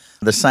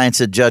 The science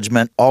of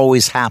judgment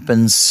always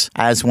happens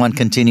as one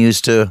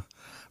continues to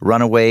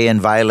run away and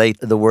violate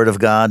the word of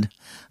God.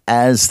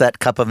 As that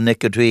cup of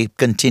iniquity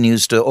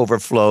continues to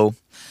overflow,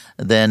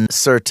 then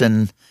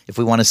certain, if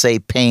we want to say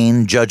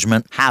pain,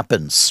 judgment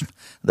happens.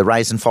 The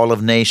rise and fall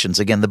of nations.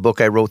 Again, the book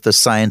I wrote, The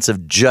Science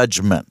of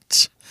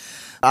Judgment.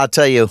 I'll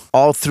tell you,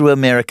 all through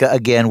America,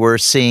 again, we're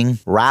seeing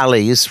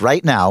rallies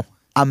right now.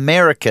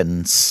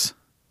 Americans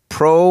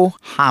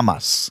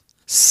pro-Hamas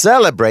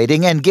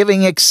celebrating and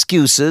giving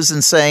excuses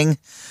and saying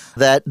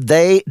that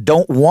they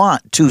don't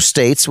want two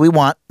states. We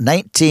want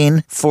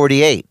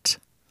 1948.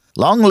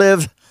 Long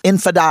live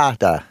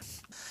Infidata.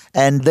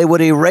 And they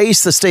would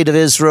erase the state of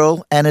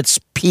Israel and its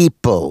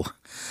people.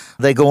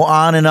 They go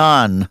on and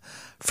on.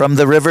 From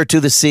the river to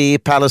the sea,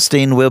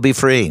 Palestine will be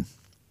free.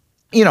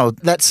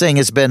 That saying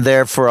has been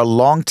there for a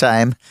long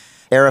time.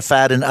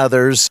 Arafat and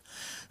others.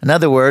 In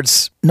other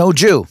words, no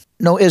Jew,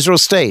 no Israel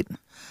state.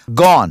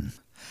 Gone.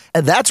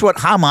 And that's what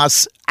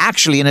Hamas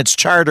actually in its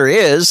charter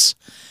is.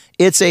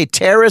 It's a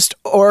terrorist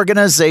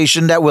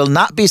organization that will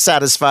not be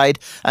satisfied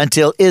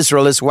until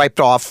Israel is wiped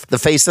off the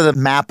face of the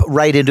map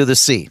right into the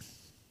sea.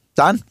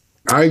 Don?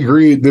 I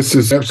agree. This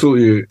is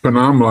absolutely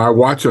phenomenal. I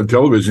watch on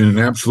television in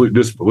absolute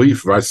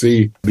disbelief. If I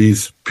see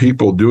these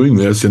people doing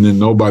this and then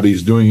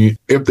nobody's doing it,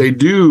 if they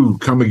do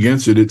come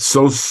against it, it's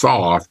so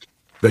soft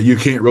that you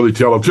can't really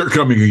tell if they're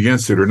coming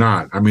against it or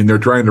not. I mean, they're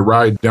trying to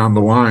ride down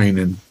the line,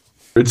 and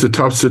it's a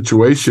tough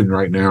situation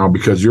right now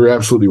because you're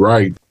absolutely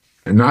right.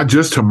 And not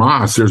just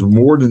Hamas. There's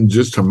more than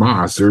just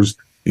Hamas. There's,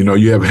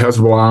 you have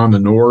Hezbollah in the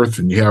north,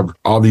 and you have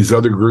all these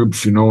other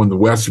groups, in the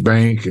West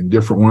Bank and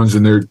different ones.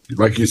 And they're,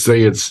 like you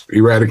say, it's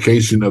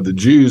eradication of the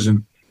Jews.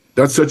 And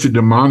that's such a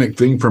demonic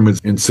thing from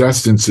its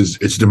incessance.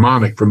 It's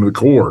demonic from the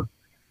core.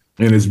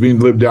 And it's being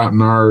lived out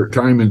in our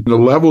time. And the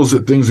levels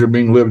that things are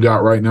being lived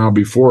out right now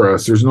before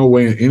us, there's no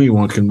way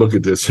anyone can look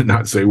at this and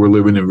not say we're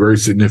living in very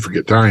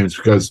significant times,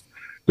 because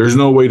there's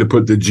no way to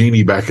put the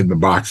genie back in the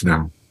box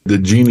now. The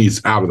genie's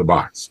out of the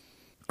box.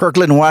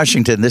 Kirkland,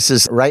 Washington. This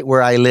is right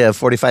where I live,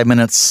 45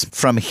 minutes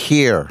from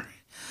here.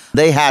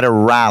 They had a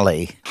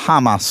rally,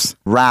 Hamas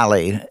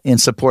rally, in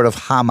support of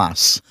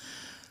Hamas.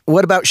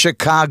 What about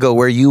Chicago,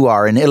 where you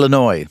are, in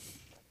Illinois?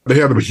 They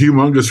had a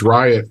humongous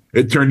riot.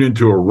 It turned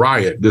into a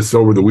riot this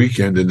over the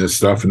weekend and this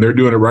stuff, and they're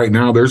doing it right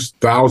now. There's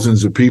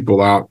thousands of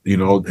people out,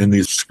 in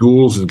these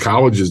schools and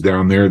colleges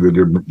down there that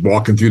are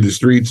walking through the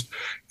streets,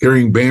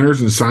 carrying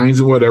banners and signs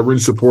and whatever in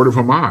support of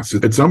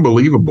Hamas. It's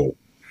unbelievable.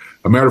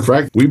 A matter of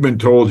fact, we've been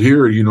told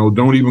here,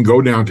 don't even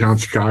go downtown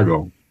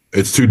Chicago.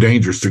 It's too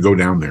dangerous to go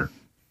down there.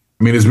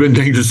 I mean, it's been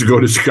dangerous to go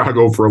to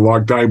Chicago for a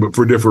long time, but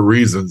for different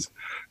reasons.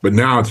 But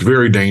now it's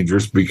very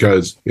dangerous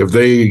because if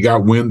they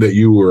got wind that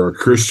you were a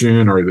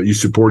Christian or that you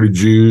supported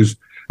Jews,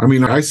 I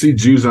mean, I see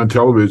Jews on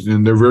television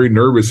and they're very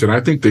nervous, and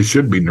I think they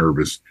should be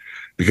nervous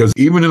because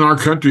even in our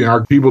country,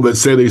 our people that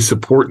say they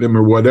support them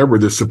or whatever,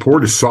 the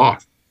support is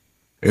soft.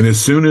 And as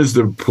soon as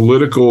the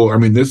political, I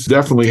mean, this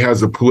definitely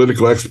has a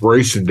political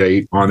expiration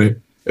date on it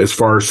as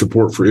far as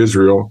support for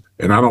Israel.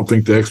 And I don't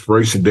think the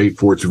expiration date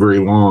for it's very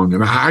long.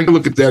 And I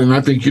look at that and I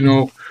think,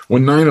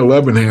 when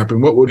 9/11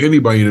 happened, what would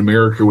anybody in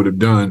America would have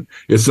done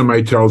if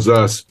somebody tells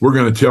us, we're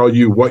going to tell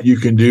you what you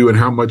can do and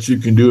how much you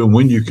can do and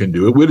when you can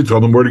do it? We'd have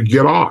told them where to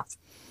get off.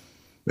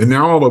 And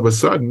now all of a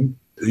sudden,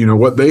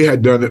 what they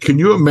had done. Can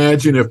you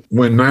imagine if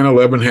when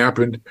 9/11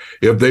 happened,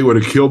 if they would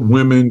have killed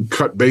women,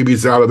 cut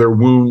babies out of their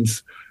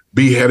wombs,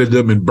 beheaded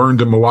them and burned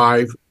them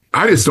alive?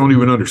 I just don't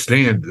even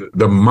understand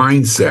the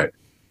mindset.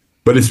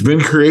 But it's been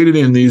created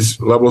in these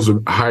levels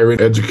of higher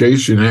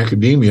education and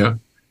academia.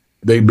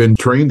 They've been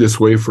trained this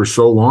way for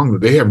so long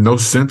that they have no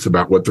sense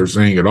about what they're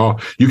saying at all.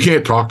 You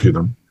can't talk to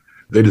them.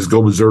 They just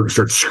go berserk and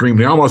start screaming.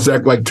 They almost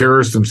act like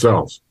terrorists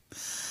themselves.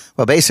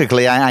 Well,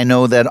 basically, I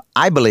know that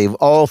I believe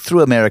all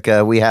through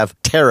America we have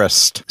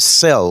terrorist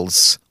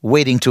cells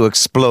waiting to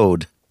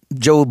explode.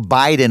 Joe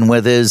Biden,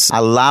 with his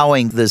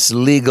allowing this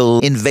legal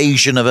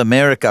invasion of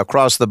America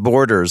across the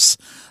borders,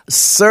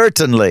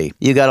 certainly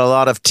you got a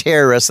lot of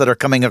terrorists that are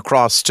coming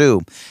across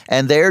too.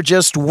 And they're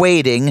just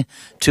waiting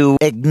to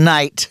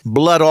ignite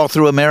blood all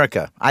through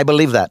America. I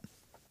believe that.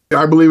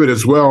 I believe it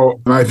as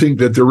well. And I think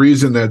that the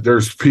reason that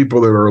there's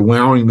people that are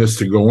allowing this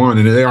to go on,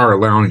 and they are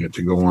allowing it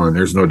to go on,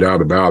 there's no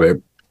doubt about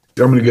it.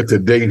 I'm going to get the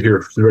date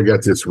here so I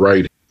got this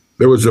right.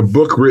 There was a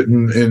book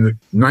written in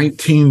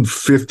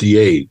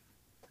 1958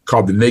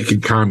 called The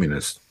Naked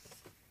Communist.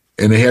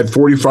 And they had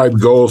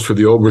 45 goals for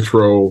the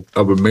overthrow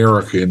of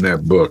America in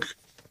that book.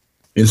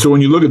 And so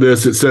when you look at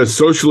this, it says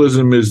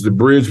socialism is the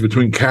bridge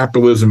between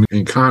capitalism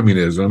and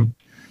communism.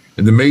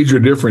 And the major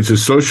difference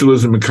is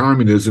socialism and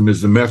communism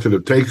is the method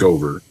of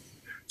takeover.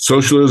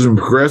 Socialism and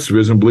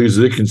progressivism believes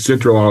that it can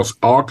centralize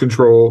all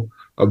control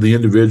of the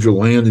individual,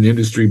 land, and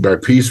industry by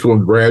peaceful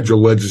and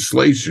gradual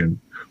legislation,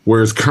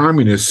 whereas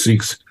communist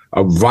seeks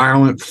a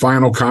violent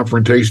final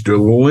confrontation to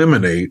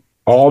eliminate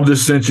all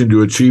dissension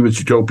to achieve its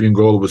utopian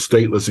goal of a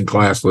stateless and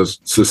classless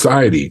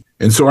society.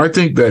 And so I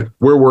think that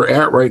where we're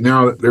at right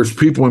now, there's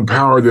people in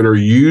power that are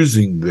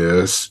using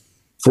this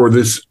for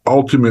this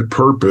ultimate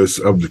purpose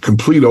of the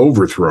complete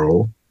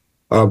overthrow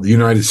of the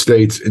United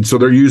States. And so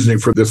they're using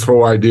it for this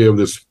whole idea of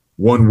this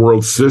one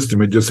world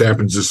system. It just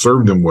happens to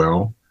serve them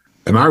well.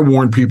 And I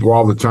warn people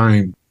all the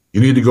time,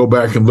 you need to go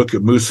back and look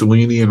at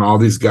Mussolini and all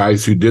these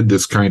guys who did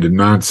this kind of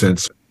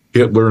nonsense,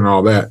 Hitler and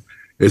all that.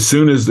 As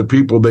soon as the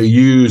people they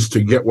use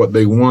to get what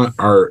they want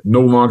are no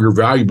longer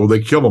valuable,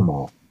 they kill them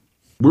all.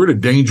 We're at a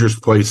dangerous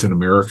place in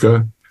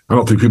America. I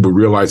don't think people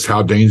realize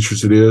how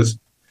dangerous it is.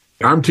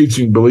 I'm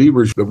teaching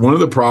believers that one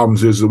of the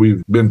problems is that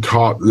we've been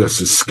taught this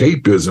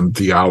escapism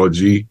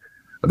theology,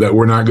 that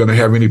we're not going to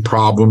have any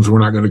problems, we're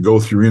not going to go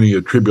through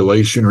any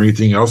tribulation or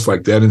anything else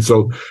like that. And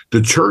so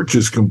the church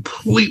is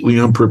completely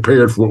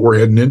unprepared for what we're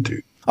heading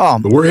into.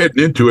 But we're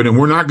heading into it, and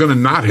we're not going to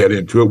not head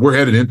into it. We're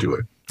headed into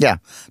it. Yeah,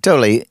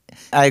 totally.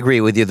 I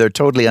agree with you. They're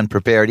totally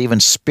unprepared.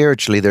 Even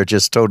spiritually, they're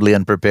just totally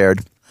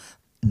unprepared.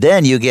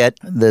 Then you get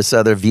this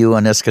other view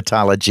on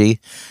eschatology,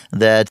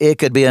 that it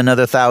could be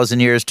another 1,000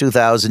 years,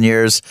 2,000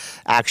 years.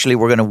 Actually,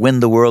 we're going to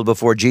win the world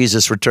before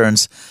Jesus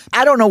returns.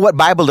 I don't know what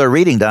Bible they're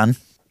reading, Don.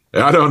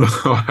 I don't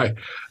know.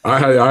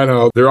 I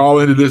know. They're all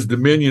into this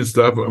dominion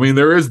stuff. I mean,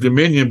 there is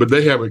dominion, but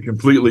they have it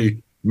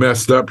completely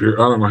messed up here.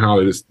 I don't know how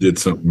they just did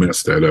something,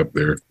 messed that up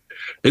there.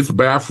 It's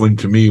baffling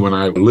to me when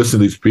I listen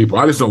to these people.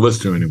 I just don't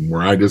listen to them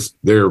anymore.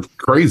 They're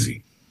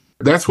crazy.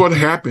 That's what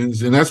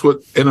happens. And that's what,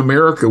 in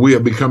America, we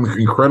have become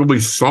incredibly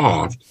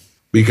soft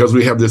because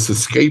we have this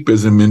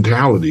escapism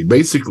mentality.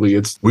 Basically,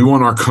 we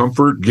want our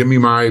comfort. Give me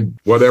my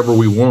whatever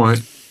we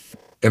want.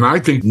 And I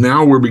think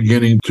now we're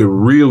beginning to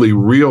really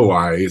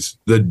realize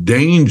the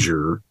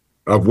danger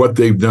of what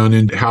they've done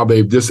and how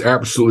they've just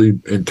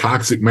absolutely in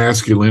toxic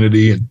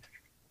masculinity and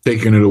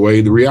taken it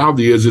away. The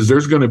reality is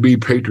there's going to be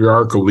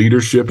patriarchal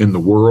leadership in the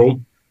world.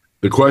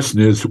 The question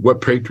is, what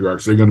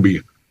patriarchs? They're going to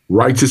be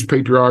righteous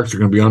patriarchs. They're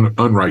going to be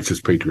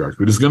unrighteous patriarchs.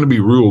 But it's going to be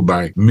ruled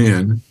by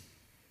men,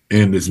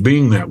 and it's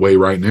being that way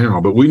right now.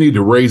 But we need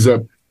to raise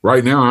up.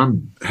 Right now,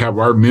 have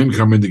our men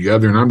coming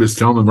together, and I'm just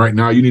telling them right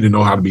now, you need to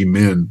know how to be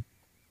men,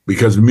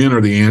 because men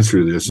are the answer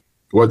to this.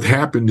 What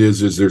happened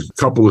is there's a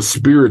couple of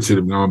spirits that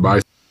have gone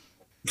by.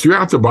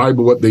 Throughout the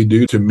Bible, what they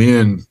do to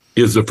men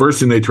is the first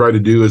thing they try to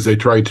do is they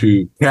try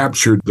to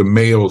capture the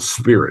male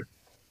spirit.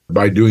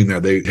 By doing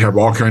that, they have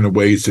all kind of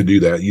ways to do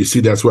that. You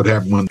see, that's what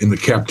happened in the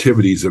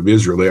captivities of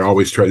Israel. They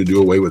always try to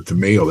do away with the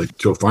male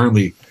until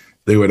finally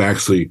they would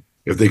actually,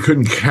 if they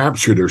couldn't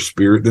capture their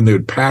spirit, then they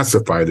would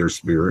pacify their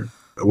spirit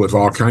with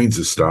all kinds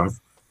of stuff.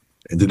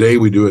 And today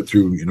we do it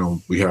through,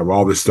 we have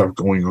all this stuff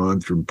going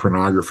on from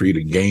pornography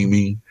to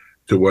gaming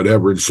to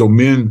whatever. And so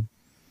men,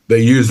 they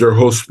use their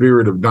whole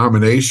spirit of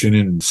domination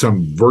in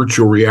some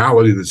virtual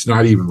reality that's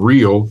not even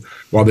real,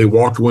 while they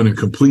walk in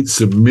complete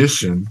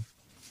submission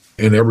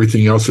and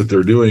everything else that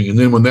they're doing. And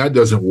then when that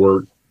doesn't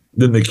work,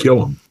 then they kill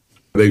them.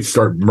 They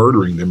start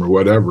murdering them or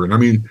whatever. And I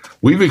mean,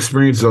 we've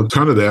experienced a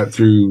ton of that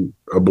through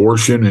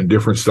abortion and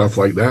different stuff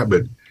like that.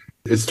 But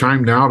it's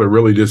time now to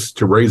really just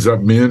to raise up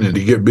men and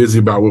to get busy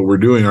about what we're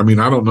doing. I mean,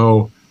 I don't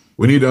know.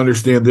 We need to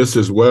understand this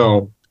as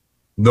well.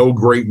 No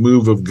great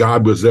move of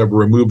God was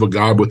ever a move of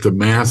God with the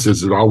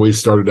masses. It always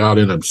started out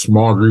in a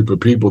small group of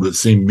people that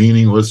seemed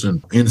meaningless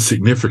and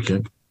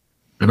insignificant.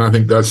 And I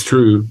think that's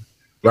true.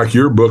 Like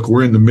your book,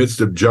 we're in the midst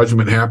of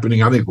judgment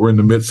happening. I think we're in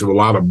the midst of a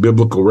lot of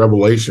biblical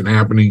revelation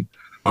happening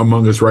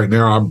among us right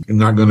now. I'm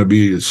not going to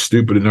be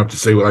stupid enough to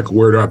say like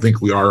where do I think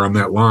we are on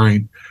that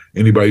line.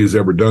 Anybody who's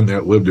ever done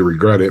that lived to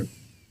regret it.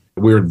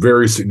 We're in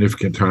very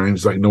significant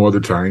times like no other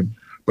time.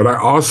 But I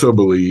also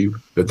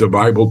believe that the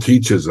Bible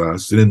teaches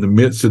us that in the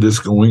midst of this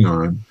going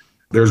on,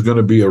 there's going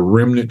to be a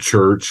remnant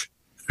church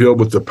filled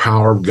with the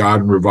power of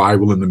God and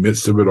revival in the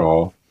midst of it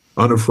all,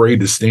 unafraid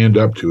to stand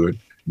up to it,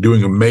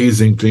 doing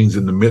amazing things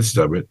in the midst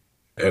of it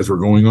as we're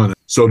going on.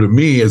 So to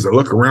me, as I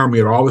look around me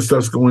at all the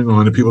stuff's going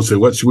on and people say,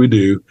 what should we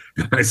do?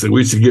 And I say,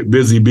 we should get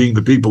busy being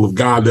the people of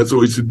God. That's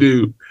what we should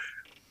do.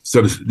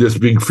 Instead of just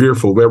being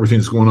fearful of everything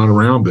that's going on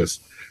around us.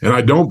 And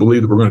I don't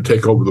believe that we're going to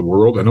take over the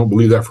world. I don't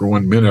believe that for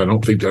 1 minute. I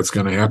don't think that's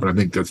going to happen. I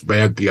think that's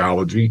bad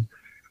theology.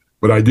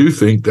 But I do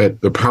think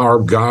that the power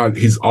of God,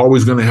 he's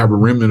always going to have a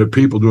remnant of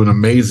people doing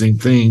amazing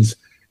things.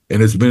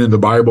 And it's been in the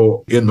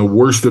Bible in the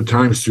worst of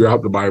times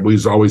throughout the Bible.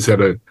 He's always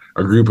had a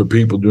group of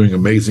people doing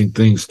amazing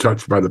things,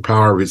 touched by the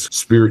power of his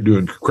spirit, doing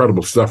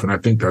incredible stuff. And I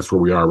think that's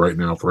where we are right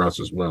now for us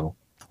as well.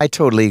 I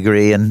totally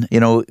agree. And,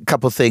 a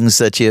couple of things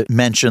that you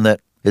mentioned that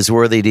is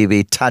worthy to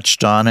be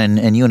touched on,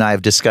 and you and I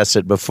have discussed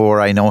it before.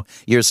 I know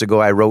years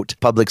ago I wrote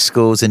Public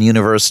Schools and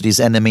Universities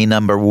Enemy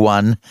Number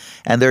One,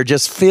 and they're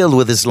just filled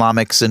with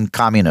Islamics and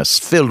communists,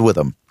 filled with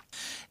them.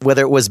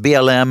 Whether it was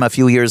BLM a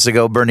few years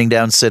ago burning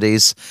down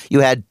cities, you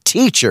had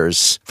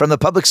teachers from the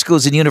public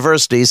schools and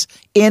universities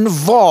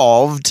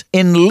involved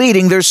in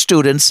leading their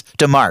students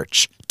to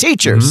march.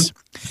 Teachers. Mm-hmm.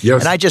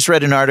 Yes. And I just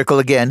read an article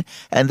again,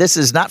 and this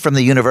is not from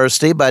the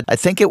university, but I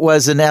think it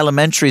was an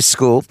elementary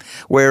school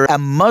where a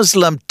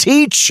Muslim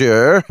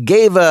teacher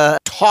gave a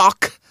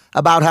talk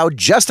about how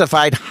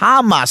justified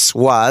Hamas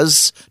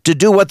was to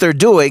do what they're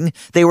doing.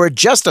 They were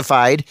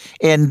justified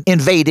in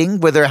invading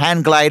with their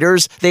hand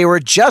gliders. They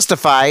were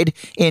justified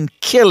in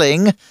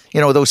killing,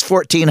 those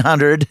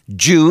 1,400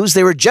 Jews.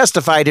 They were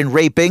justified in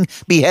raping,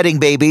 beheading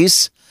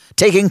babies,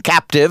 taken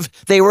captive.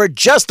 They were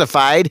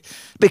justified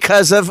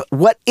because of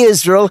what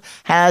Israel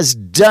has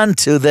done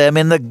to them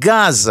in the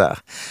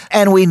Gaza.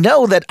 And we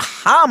know that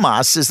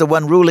Hamas is the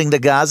one ruling the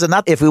Gaza,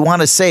 not if we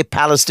want to say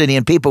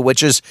Palestinian people,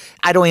 which is,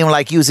 I don't even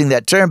like using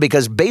that term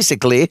because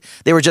basically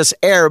they were just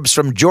Arabs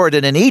from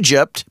Jordan and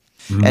Egypt.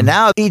 Mm-hmm. And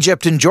now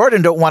Egypt and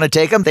Jordan don't want to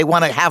take them. They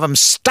want to have them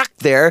stuck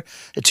there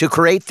to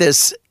create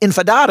this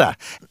infadada.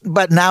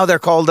 But now they're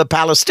called the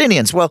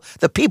Palestinians. Well,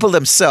 the people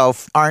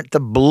themselves aren't to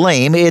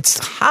blame. It's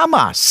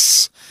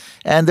Hamas.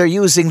 And they're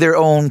using their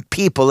own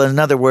people, in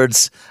other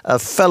words,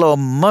 fellow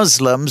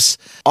Muslims,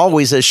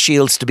 always as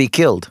shields to be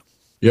killed.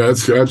 Yeah,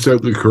 that's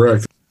absolutely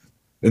correct.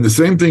 And the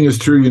same thing is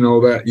true,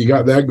 that you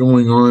got that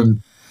going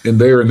on in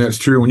there, and that's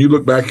true. When you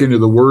look back into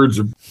the words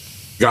of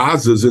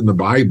Gaza's in the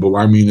Bible,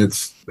 I mean,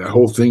 that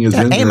whole thing is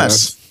in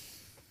Amos.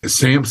 there.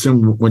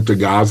 Samson went to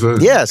Gaza.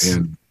 Yes.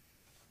 And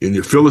in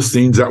the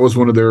Philistines, that was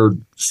one of their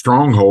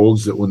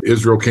strongholds, that when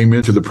Israel came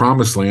into the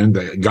promised land,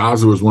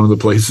 Gaza was one of the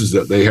places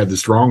that they had the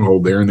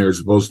stronghold there, and they were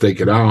supposed to take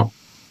it out.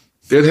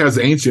 It has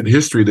ancient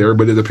history there,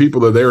 but the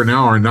people that are there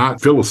now are not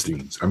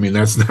Philistines. I mean,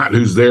 that's not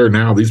who's there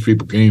now. These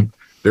people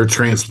they're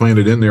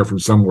transplanted in there from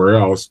somewhere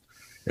else,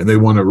 and they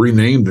want to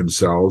rename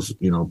themselves.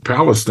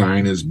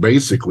 Palestine is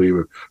basically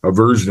a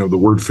version of the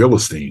word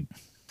Philistine.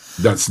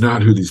 That's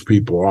not who these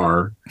people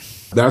are.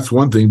 That's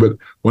one thing. But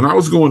when I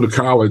was going to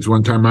college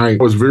one time, I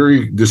was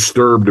very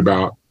disturbed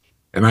about,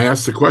 and I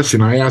asked the question,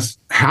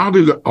 how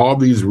did all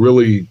these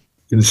really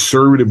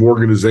conservative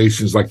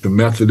organizations like the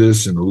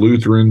Methodists and the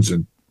Lutherans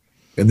and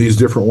these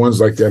different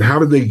ones like that, how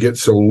did they get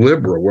so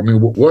liberal? I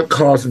mean, what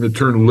caused them to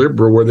turn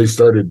liberal where they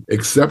started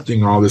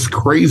accepting all this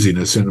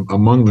craziness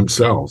among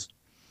themselves?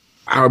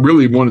 I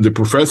really wanted the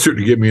professor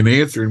to give me an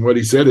answer, and what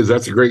he said is,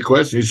 that's a great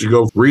question. You should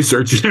go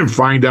research it and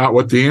find out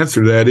what the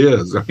answer to that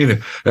is. I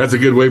mean, that's a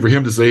good way for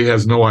him to say he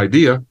has no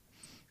idea.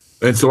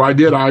 And so I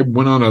did. I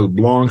went on a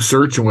long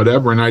search and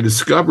whatever, and I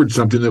discovered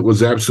something that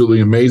was absolutely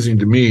amazing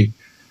to me.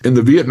 In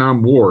the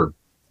Vietnam War,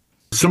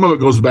 some of it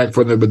goes back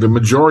further, but the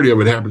majority of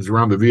it happens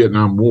around the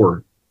Vietnam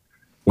War.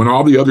 When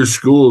all the other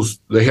schools,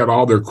 they had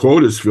all their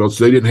quotas filled,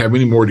 so they didn't have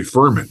any more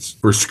deferments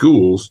for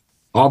schools.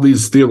 All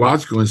these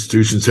theological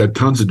institutions had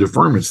tons of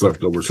deferments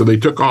left over. So they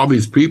took all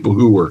these people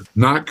who were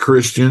not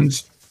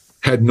Christians,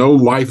 had no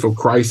life of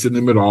Christ in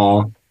them at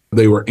all.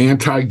 They were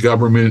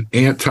anti-government,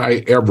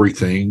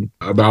 anti-everything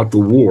about the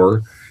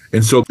war.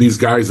 And so these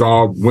guys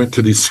all went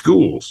to these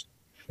schools.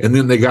 And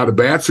then they got a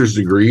bachelor's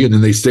degree, and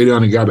then they stayed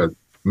on and got a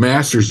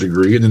master's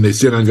degree, and then they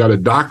stayed on and got a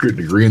doctorate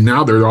degree. And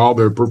now all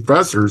their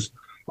professors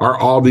are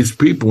all these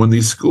people in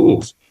these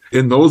schools.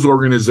 In those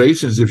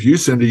organizations, if you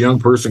send a young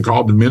person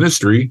called to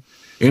ministry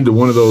into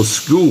one of those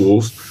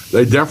schools,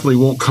 they definitely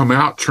won't come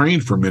out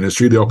trained for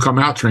ministry. They'll come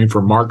out trained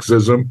for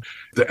Marxism.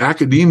 The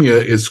academia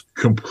is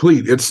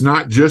complete. It's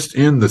not just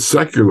in the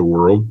secular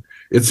world.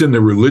 It's in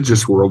the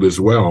religious world as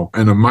well,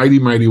 in a mighty,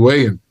 mighty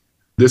way. And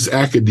this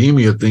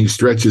academia thing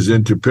stretches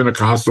into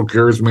Pentecostal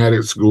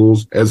charismatic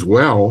schools as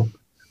well,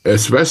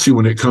 especially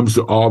when it comes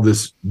to all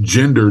this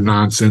gender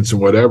nonsense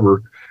and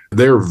whatever.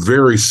 They're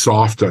very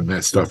soft on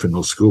that stuff in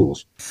those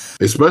schools,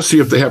 especially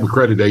if they have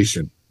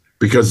accreditation,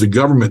 because the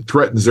government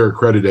threatens their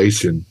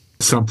accreditation.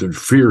 Something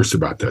fierce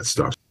about that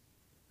stuff.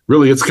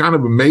 Really, it's kind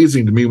of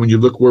amazing to me when you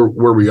look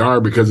where we are,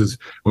 because it's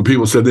when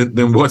people say,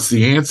 then what's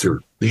the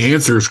answer? The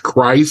answer is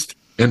Christ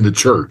and the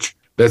church.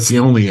 That's the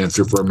only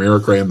answer for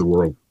America and the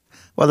world.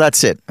 Well,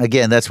 that's it.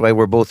 Again, that's why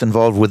we're both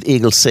involved with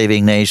Eagle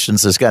Saving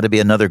Nations. There's got to be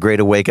another great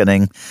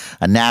awakening,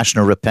 a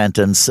national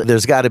repentance.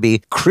 There's got to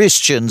be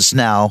Christians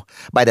now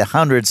by the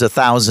hundreds of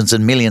thousands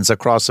and millions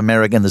across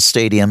America in the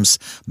stadiums,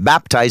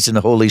 baptized in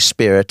the Holy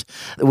Spirit.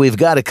 We've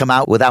got to come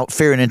out without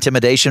fear and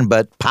intimidation,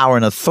 but power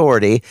and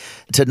authority,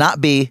 to not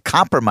be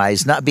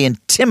compromised, not be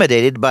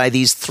intimidated by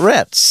these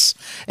threats.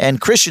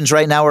 And Christians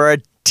right now are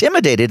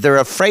intimidated. They're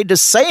afraid to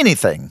say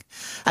anything.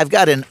 I've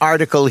got an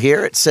article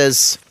here. It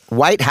says,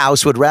 White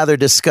House would rather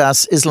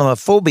discuss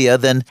Islamophobia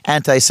than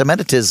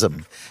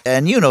anti-Semitism.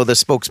 And you know the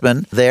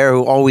spokesman there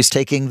who always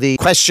taking the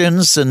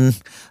questions,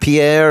 and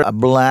Pierre, a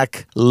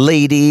black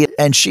lady,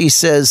 and she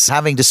says,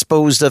 having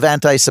disposed of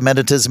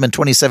anti-Semitism in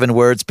 27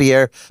 words,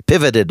 Pierre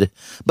pivoted.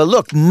 But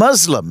look,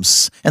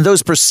 Muslims and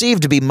those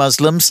perceived to be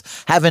Muslims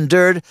have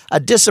endured a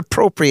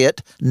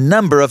disappropriate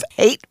number of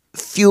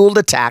hate-fueled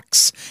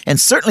attacks, and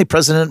certainly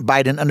President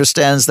Biden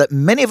understands that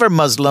many of our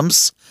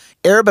Muslims,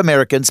 Arab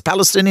Americans,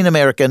 Palestinian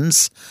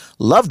Americans,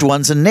 loved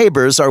ones and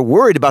neighbors are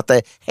worried about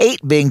the hate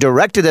being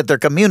directed at their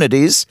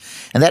communities,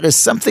 and that is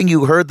something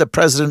you heard the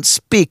president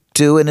speak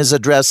to in his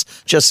address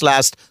just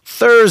last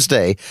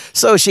Thursday.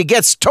 So she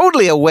gets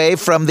totally away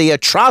from the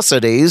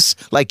atrocities,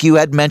 like you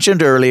had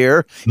mentioned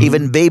earlier,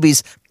 even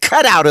babies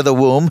cut out of the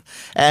womb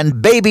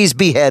and babies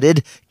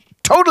beheaded.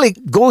 Totally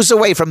goes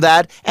away from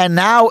that, and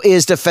now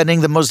is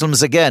defending the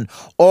Muslims again.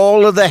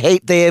 All of the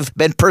hate they have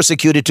been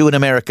persecuted to in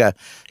America.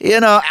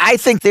 You know, I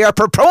think they are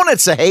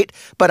proponents of hate,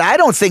 but I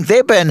don't think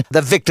they've been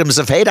the victims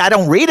of hate. I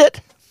don't read it.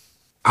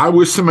 I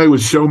wish somebody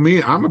would show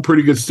me. I'm a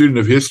pretty good student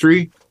of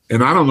history,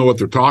 and I don't know what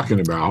they're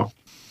talking about.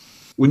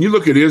 When you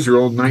look at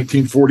Israel,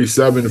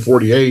 1947 to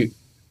 48,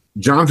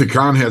 Jonathan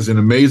Cahn has an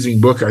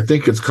amazing book. I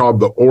think it's called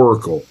The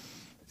Oracle,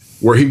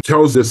 where he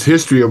tells this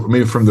history of,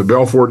 from the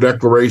Balfour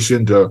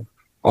Declaration to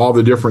all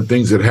the different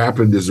things that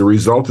happened as a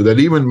result of that.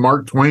 Even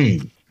Mark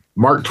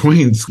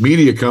Twain's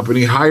media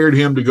company hired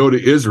him to go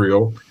to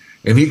Israel,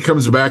 and he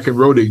comes back and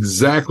wrote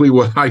exactly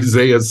what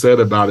Isaiah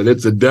said about it.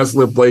 It's a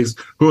desolate place.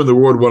 Who in the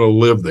world want to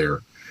live there?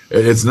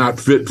 It's not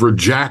fit for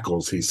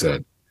jackals, he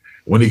said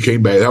when he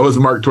came back. That was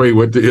Mark Twain,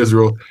 went to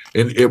Israel.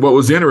 And what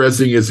was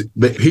interesting is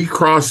that he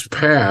crossed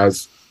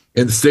paths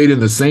and stayed in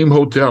the same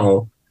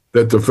hotel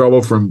that the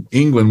fellow from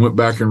England went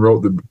back and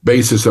wrote the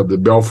basis of the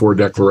Balfour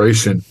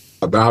Declaration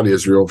about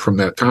Israel from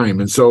that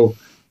time. And so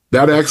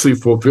that actually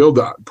fulfilled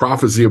the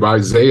prophecy of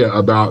Isaiah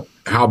about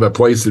how the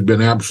place had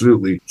been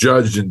absolutely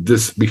judged and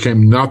this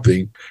became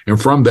nothing.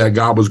 And from that,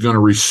 God was going to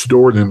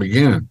restore them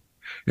again.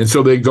 And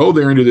so they go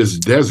there into this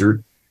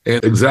desert,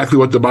 and exactly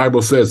what the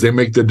Bible says, they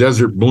make the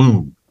desert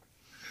bloom.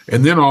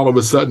 And then all of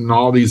a sudden,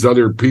 all these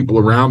other people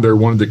around there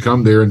wanted to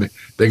come there, and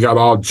they got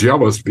all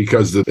jealous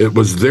because it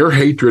was their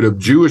hatred of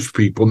Jewish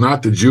people,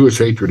 not the Jewish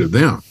hatred of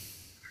them,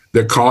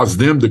 that caused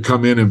them to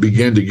come in and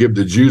begin to give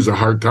the Jews a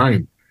hard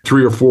time.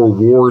 3 or 4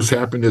 wars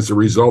happened as a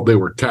result. They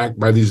were attacked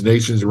by these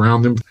nations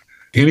around them.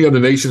 Any other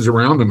nations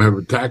around them have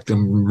attacked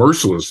them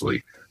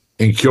mercilessly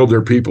and killed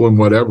their people and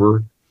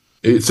whatever.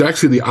 It's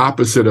actually the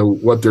opposite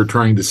of what they're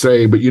trying to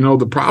say. But,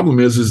 the problem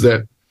is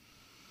that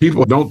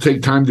people don't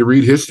take time to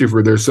read history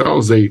for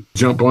themselves. They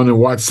jump on and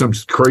watch some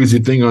crazy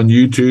thing on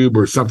YouTube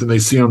or something they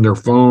see on their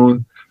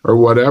phone or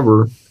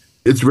whatever.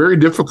 It's very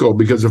difficult,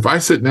 because if I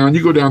sit down,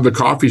 you go down to the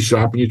coffee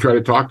shop and you try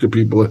to talk to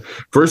people,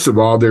 first of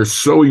all, they're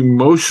so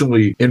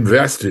emotionally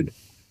invested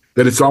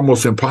that it's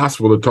almost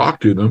impossible to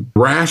talk to them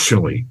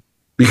rationally,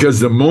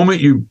 because the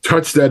moment you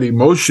touch that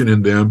emotion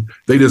in them,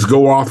 they just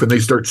go off and they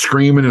start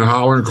screaming and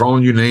hollering,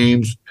 calling you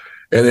names.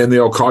 And then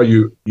they'll call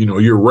you,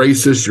 you're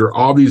racist, you're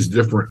all these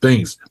different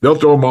things. They'll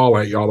throw them all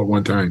at you all at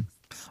one time.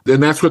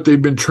 And that's what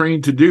they've been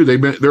trained to do.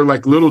 They're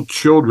like little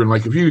children.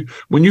 Like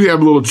when you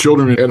have little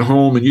children at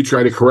home and you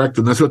try to correct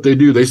them, that's what they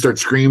do. They start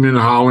screaming and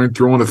hollering,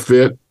 throwing a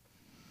fit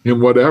and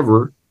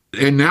whatever.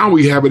 And now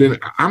we have it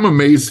I'm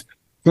amazed,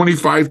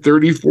 25,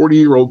 30,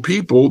 40-year-old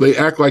people, they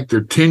act like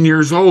they're 10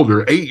 years old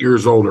or 8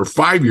 years old or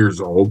 5 years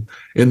old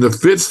in the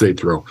fits they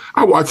throw.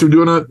 I watch them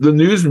doing the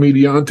news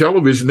media on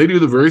television. They do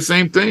the very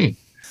same thing.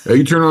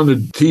 You turn on the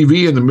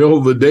TV in the middle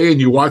of the day and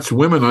you watch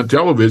women on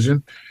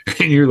television,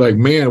 and you're like,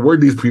 man,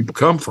 where'd these people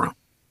come from?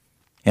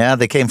 Yeah,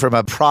 they came from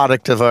a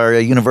product of our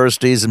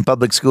universities and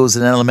public schools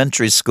and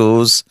elementary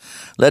schools,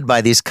 led by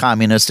these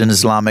communists and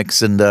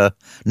Islamics and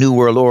New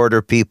World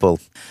Order people.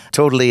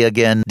 Totally,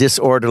 again,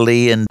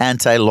 disorderly and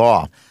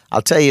anti-law.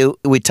 I'll tell you,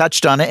 we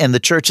touched on it, and the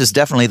church is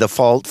definitely the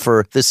fault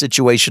for this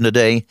situation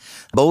today,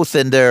 both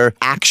in their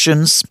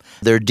actions,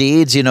 their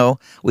deeds. You know,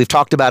 we've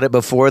talked about it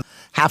before.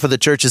 Half of the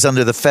church is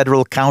under the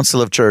Federal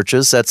Council of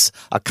Churches. That's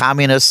a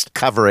communist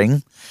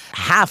covering.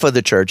 Half of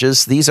the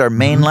churches, these are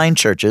mainline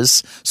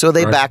churches, so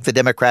they back the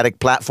Democratic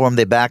platform,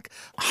 they back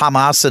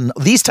Hamas and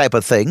these type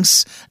of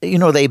things. You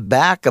know, they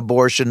back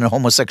abortion and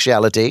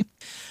homosexuality.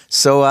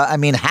 So,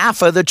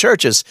 half of the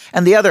churches.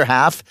 And the other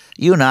half,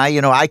 you and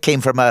I came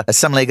from a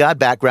Assembly of God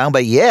background,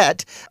 but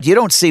yet you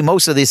don't see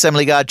most of the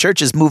Assembly of God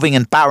churches moving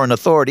in power and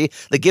authority,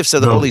 the gifts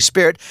of the Holy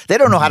Spirit. They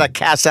don't know how to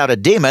cast out a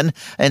demon.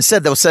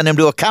 Instead, they'll send him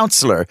to a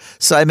counselor.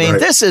 So,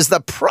 this is the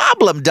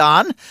problem,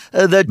 Don.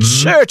 The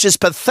church is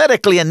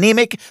pathetically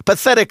anemic,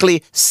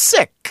 pathetically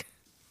sick.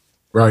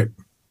 Right.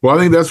 Well, I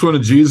think that's one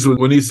of Jesus,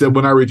 when he said,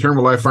 when I return,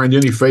 will I find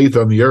any faith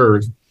on the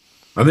earth?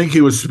 I think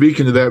he was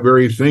speaking to that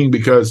very thing,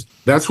 because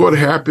that's what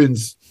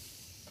happens.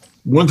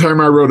 One time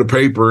I wrote a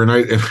paper, and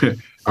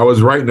I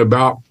was writing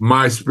about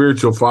my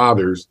spiritual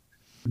fathers.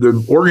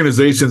 The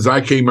organizations I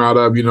came out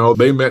of,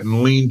 they met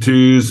in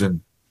lean-tos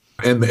and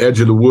the edge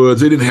of the woods.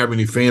 They didn't have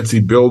any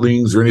fancy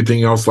buildings or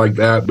anything else like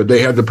that, but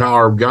they had the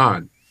power of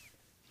God.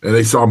 And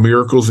they saw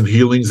miracles and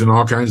healings and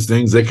all kinds of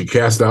things. They could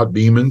cast out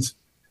demons,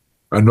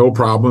 no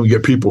problem,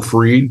 get people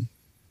freed.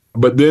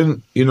 But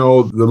then, the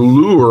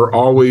lure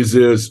always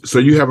is, so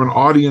you have an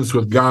audience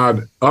with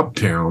God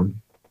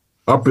uptown,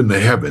 up in the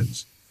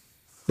heavens,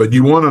 but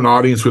you want an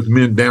audience with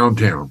men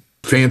downtown.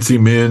 Fancy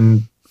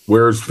men,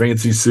 wears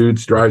fancy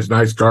suits, drives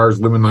nice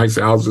cars, live in nice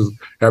houses,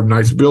 have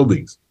nice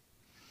buildings.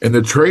 And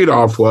the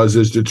trade-off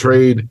is to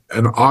trade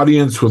an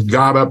audience with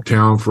God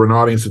uptown for an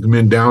audience with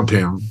men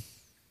downtown.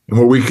 And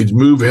where we could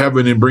move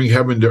heaven and bring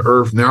heaven to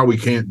earth, now we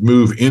can't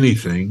move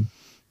anything.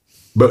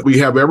 But we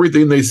have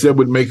everything they said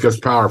would make us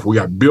powerful. We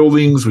got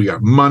buildings, we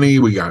got money,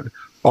 we got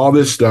all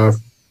this stuff.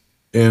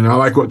 And I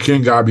like what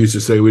Ken Gobb used to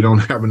say, we don't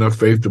have enough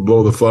faith to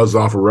blow the fuzz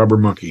off a rubber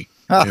monkey.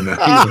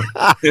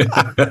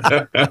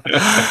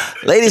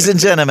 Ladies and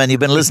gentlemen, you've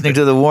been listening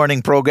to the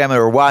Warning Program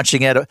or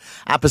watching it.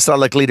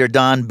 Apostolic Leader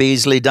Don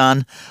Beasley.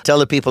 Don, tell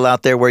the people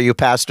out there where you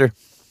pastor.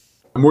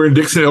 We're in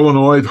Dixon,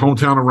 Illinois,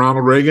 hometown of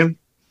Ronald Reagan,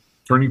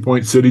 Turning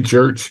Point City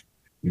Church.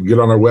 You can get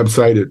on our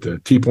website at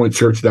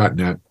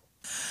tpointchurch.net.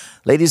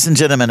 Ladies and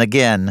gentlemen,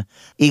 again,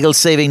 Eagle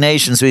Saving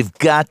Nations, we've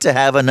got to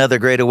have another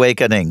great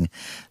awakening.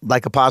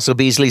 Like Apostle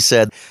Beasley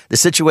said, the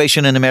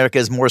situation in America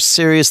is more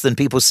serious than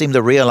people seem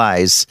to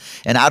realize.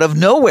 And out of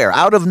nowhere,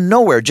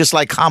 just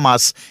like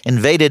Hamas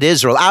invaded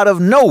Israel, out of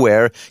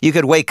nowhere, you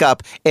could wake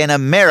up and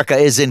America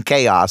is in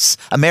chaos.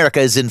 America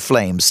is in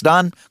flames.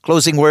 Don,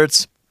 closing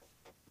words?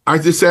 I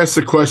just asked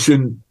the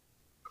question,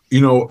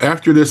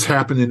 after this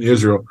happened in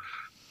Israel,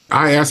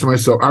 I asked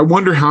myself, I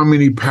wonder how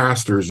many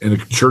pastors in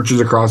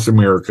churches across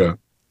America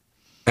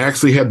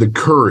actually had the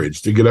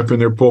courage to get up in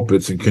their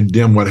pulpits and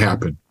condemn what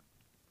happened,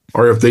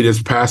 or if they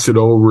just pass it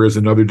over as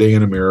another day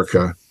in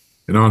America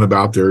and on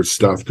about their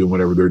stuff, doing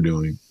whatever they're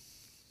doing.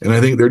 And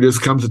I think there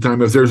just comes a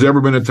time, if there's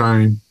ever been a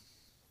time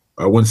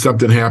when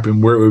something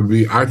happened where it would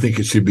be, I think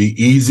it should be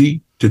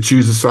easy to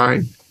choose a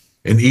side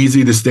and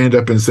easy to stand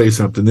up and say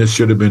something. This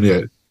should have been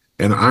it.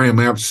 And I am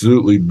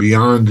absolutely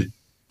beyond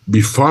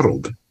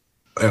befuddled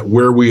at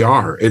where we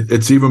are.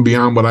 It's even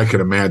beyond what I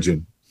could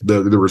imagine,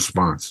 the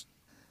response.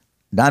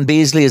 Don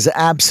Beasley is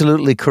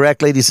absolutely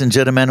correct, ladies and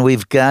gentlemen.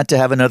 We've got to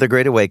have another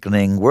great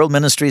awakening.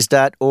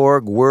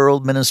 Worldministries.org,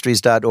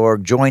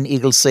 worldministries.org. Join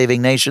Eagle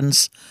Saving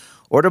Nations.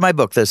 Order my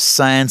book, The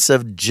Science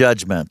of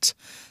Judgment.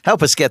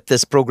 Help us get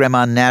this program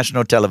on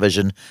national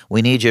television.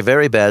 We need your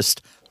very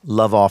best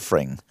love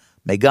offering.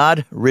 May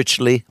God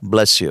richly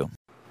bless you.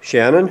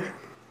 Shannon?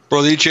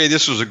 Brother E.J.,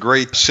 this was a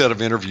great set of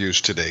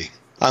interviews today.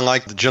 I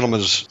like the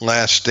gentleman's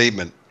last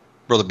statement,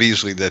 Brother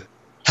Beasley, that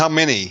how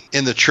many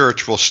in the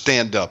church will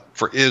stand up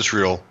for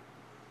Israel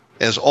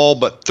as all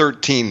but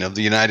 13 of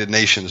the United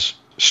Nations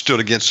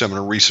stood against them in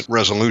a recent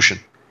resolution.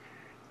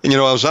 And,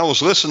 as I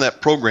was listening to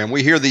that program,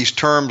 we hear these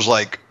terms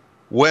like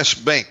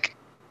West Bank.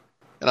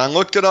 And I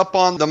looked it up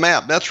on the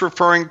map. That's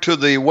referring to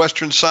the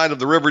western side of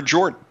the River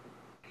Jordan.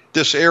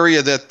 This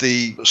area that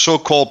the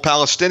so-called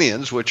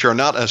Palestinians, which are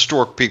not a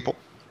historic people,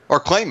 are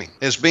claiming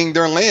as being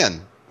their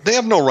land. They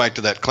have no right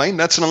to that claim.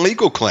 That's an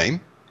illegal claim.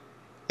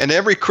 And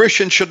every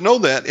Christian should know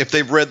that if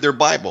they've read their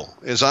Bible.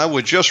 As I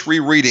was just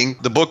rereading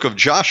the book of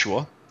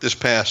Joshua this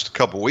past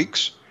couple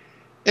weeks,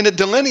 and it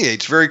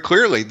delineates very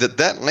clearly that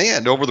that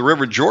land over the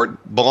River Jordan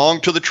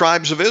belonged to the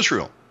tribes of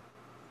Israel.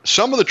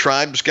 Some of the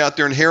tribes got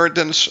their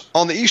inheritance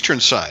on the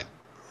eastern side.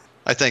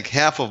 I think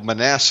half of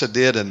Manasseh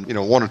did, and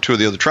one or two of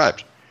the other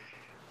tribes.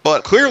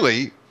 But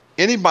clearly,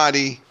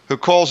 anybody who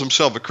calls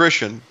himself a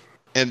Christian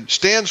and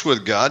stands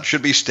with God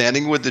should be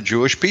standing with the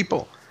Jewish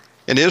people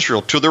in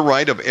Israel to the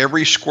right of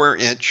every square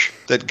inch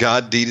that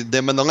God deeded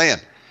them in the land.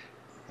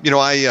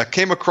 I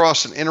came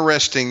across an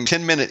interesting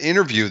 10-minute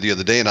interview the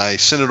other day, and I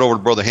sent it over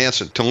to Brother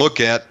Hanson to look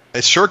at.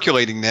 It's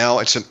circulating now.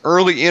 It's an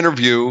early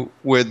interview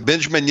with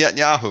Benjamin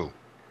Netanyahu,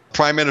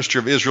 Prime Minister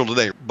of Israel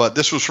today. But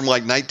this was from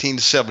like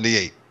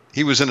 1978.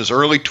 He was in his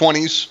early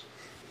 20s.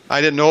 I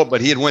didn't know it,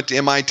 but he had went to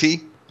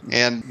MIT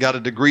and got a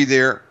degree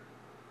there.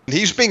 And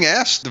he's being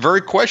asked the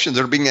very questions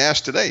that are being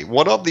asked today.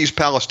 What of these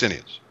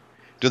Palestinians?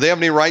 Do they have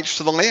any rights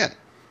to the land?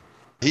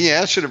 He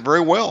answered it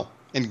very well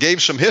and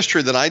gave some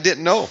history that I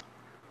didn't know,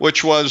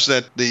 which was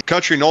that the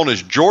country known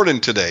as Jordan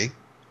today,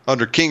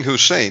 under King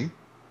Hussein,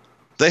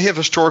 they have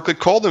historically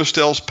called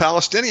themselves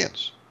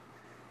Palestinians.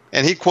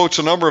 And he quotes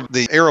a number of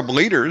the Arab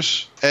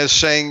leaders as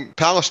saying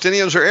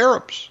Palestinians are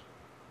Arabs.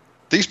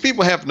 These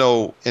people have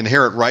no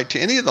inherent right to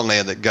any of the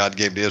land that God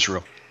gave to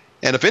Israel.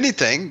 And if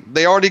anything,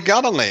 they already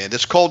got a land.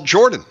 It's called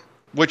Jordan,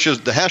 which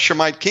is the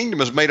Hashemite kingdom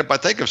is made up, I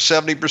think, of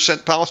 70%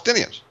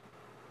 Palestinians.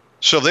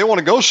 So if they want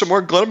to go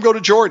somewhere, let them go to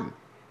Jordan.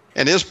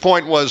 And his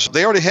point was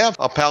they already have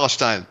a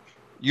Palestine.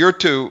 You're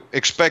to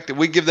expect that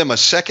we give them a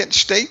second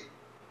state?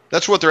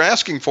 That's what they're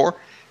asking for.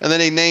 And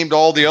then he named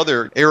all the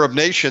other Arab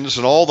nations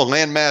and all the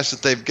land mass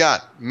that they've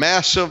got.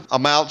 Massive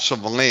amounts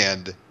of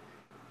land.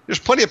 There's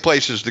plenty of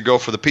places to go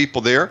for the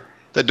people there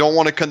that don't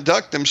want to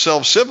conduct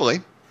themselves civilly.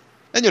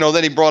 And,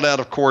 then he brought out,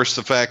 of course,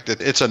 the fact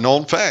that it's a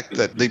known fact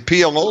that the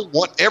PLO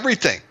want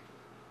everything.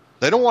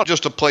 They don't want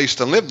just a place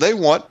to live. They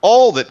want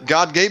all that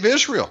God gave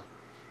Israel.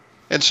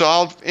 And so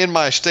I'll end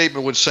my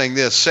statement with saying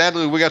this.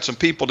 Sadly, we got some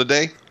people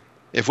today.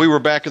 If we were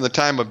back in the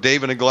time of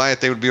David and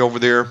Goliath, they would be over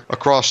there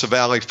across the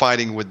valley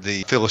fighting with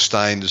the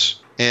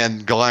Philistines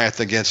and Goliath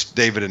against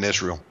David and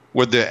Israel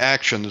with their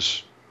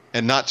actions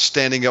and not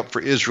standing up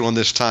for Israel in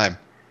this time.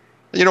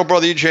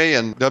 Brother EJ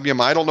and WM,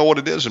 I don't know what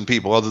it is in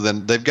people other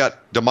than they've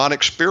got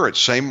demonic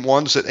spirits, same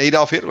ones that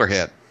Adolf Hitler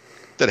had,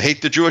 that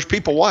hate the Jewish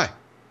people. Why?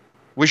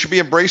 We should be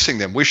embracing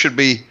them. We should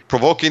be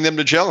provoking them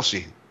to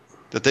jealousy,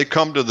 that they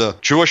come to the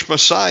Jewish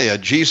Messiah,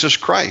 Jesus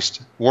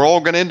Christ. We're all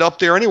going to end up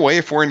there anyway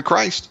if we're in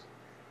Christ.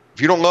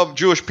 If you don't love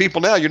Jewish people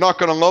now, you're not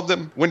going to love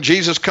them when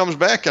Jesus comes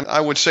back. And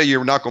I would say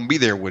you're not going to be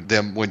there with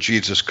them when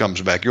Jesus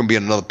comes back. You're going to be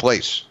in another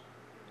place.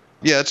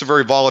 Yeah, it's a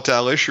very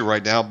volatile issue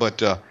right now,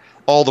 but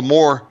all the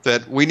more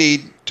that we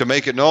need to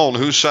make it known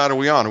whose side are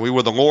we on. Are we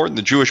with the Lord and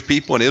the Jewish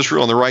people and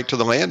Israel and the right to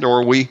the land,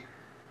 or are we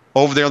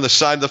over there on the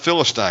side of the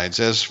Philistines?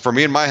 As for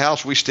me and my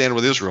house, we stand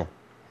with Israel,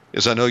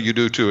 as I know you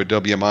do too at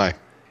WMI.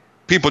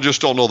 People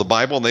just don't know the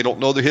Bible and they don't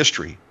know the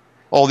history.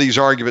 All these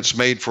arguments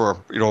made for,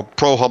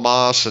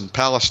 pro-Hamas and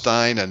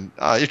Palestine, and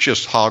it's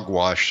just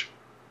hogwash.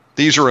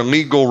 These are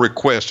illegal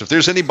requests. If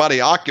there's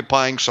anybody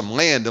occupying some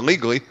land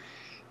illegally,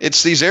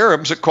 it's these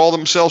Arabs that call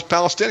themselves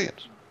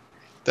Palestinians.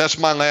 That's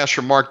my last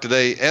remark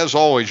today. As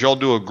always, y'all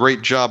do a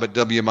great job at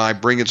WMI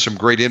bringing some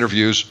great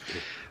interviews.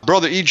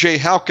 Brother EJ,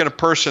 how can a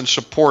person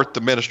support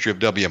the ministry of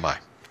WMI?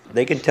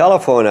 They can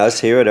telephone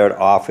us here at our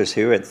office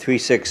here at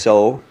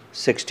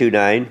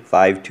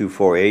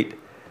 360-629-5248.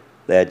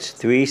 That's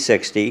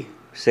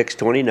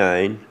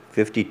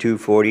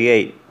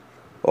 360-629-5248.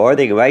 Or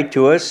they can write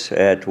to us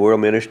at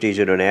World Ministries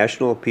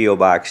International, P.O.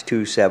 Box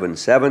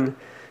 277,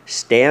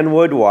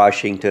 Stanwood,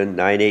 Washington,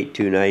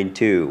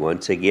 98292.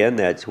 Once again,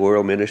 that's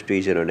World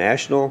Ministries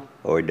International,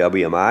 or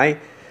WMI,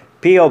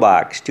 P.O.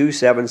 Box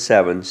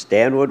 277,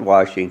 Stanwood,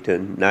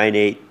 Washington,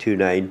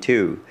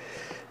 98292.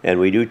 And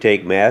we do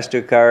take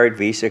MasterCard,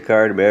 Visa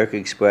Card, American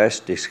Express,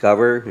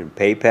 Discover, and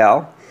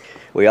PayPal.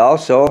 We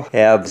also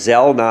have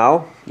Zelle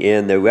now,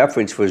 and the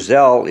reference for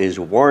Zelle is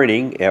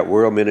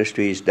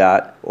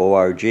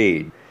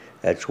warning@worldministries.org.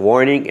 That's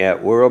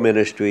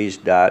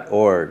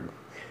warning@worldministries.org.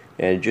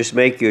 And just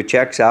make your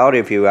checks out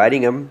if you're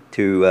writing them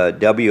to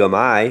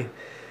WMI.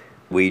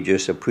 We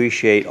just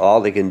appreciate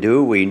all they can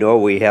do. We know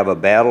we have a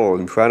battle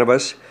in front of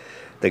us.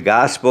 The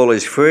gospel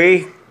is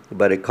free,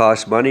 but it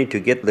costs money to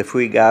get the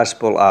free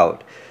gospel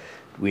out.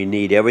 We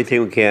need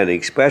everything we can,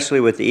 especially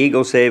with the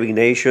Eagle Saving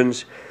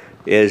Nations,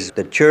 is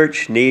the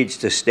church needs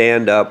to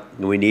stand up,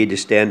 and we need to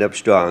stand up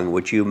strong,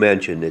 which you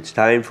mentioned. It's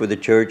time for the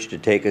church to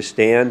take a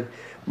stand.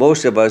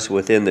 Most of us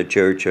within the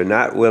church are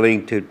not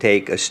willing to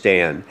take a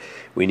stand.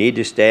 We need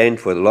to stand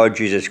for the Lord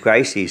Jesus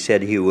Christ. He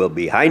said He will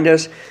be behind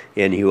us,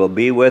 and He will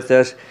be with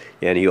us,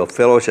 and He will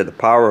fill us with the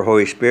power of the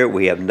Holy Spirit.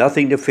 We have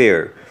nothing to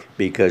fear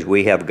because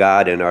we have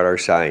God on our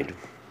side.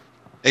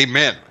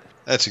 Amen.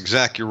 That's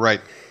exactly right.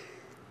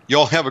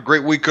 Y'all have a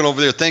great weekend over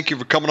there. Thank you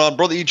for coming on.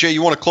 Brother EJ,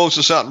 you want to close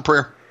us out in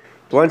prayer?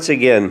 Once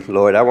again,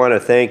 Lord, I want to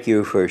thank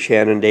you for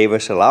Shannon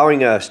Davis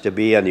allowing us to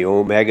be on the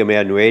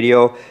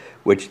OmegaManRadio,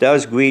 which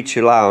does reach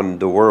around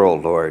the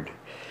world, Lord.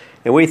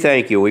 And we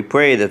thank you. We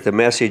pray that the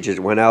message that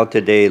went out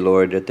today,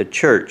 Lord, that the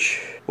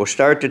church will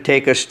start to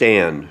take a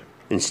stand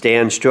and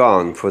stand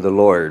strong for the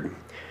Lord.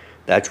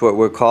 That's what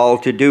we're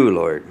called to do,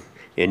 Lord.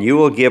 And you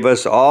will give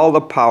us all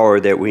the power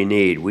that we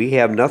need. We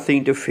have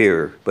nothing to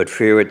fear but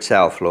fear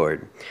itself,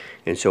 Lord.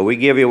 And so we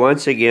give you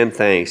once again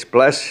thanks.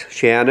 Bless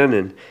Shannon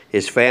and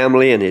his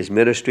family and his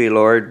ministry,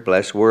 Lord.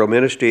 Bless World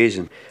Ministries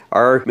and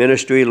our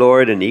ministry,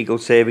 Lord, and Eagle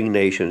Saving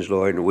Nations,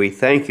 Lord. And we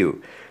thank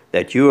you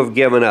that you have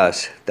given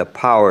us the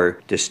power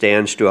to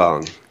stand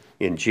strong.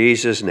 In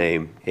Jesus'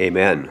 name,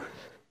 amen.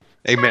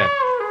 Amen.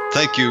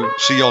 Thank you.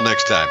 See y'all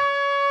next time.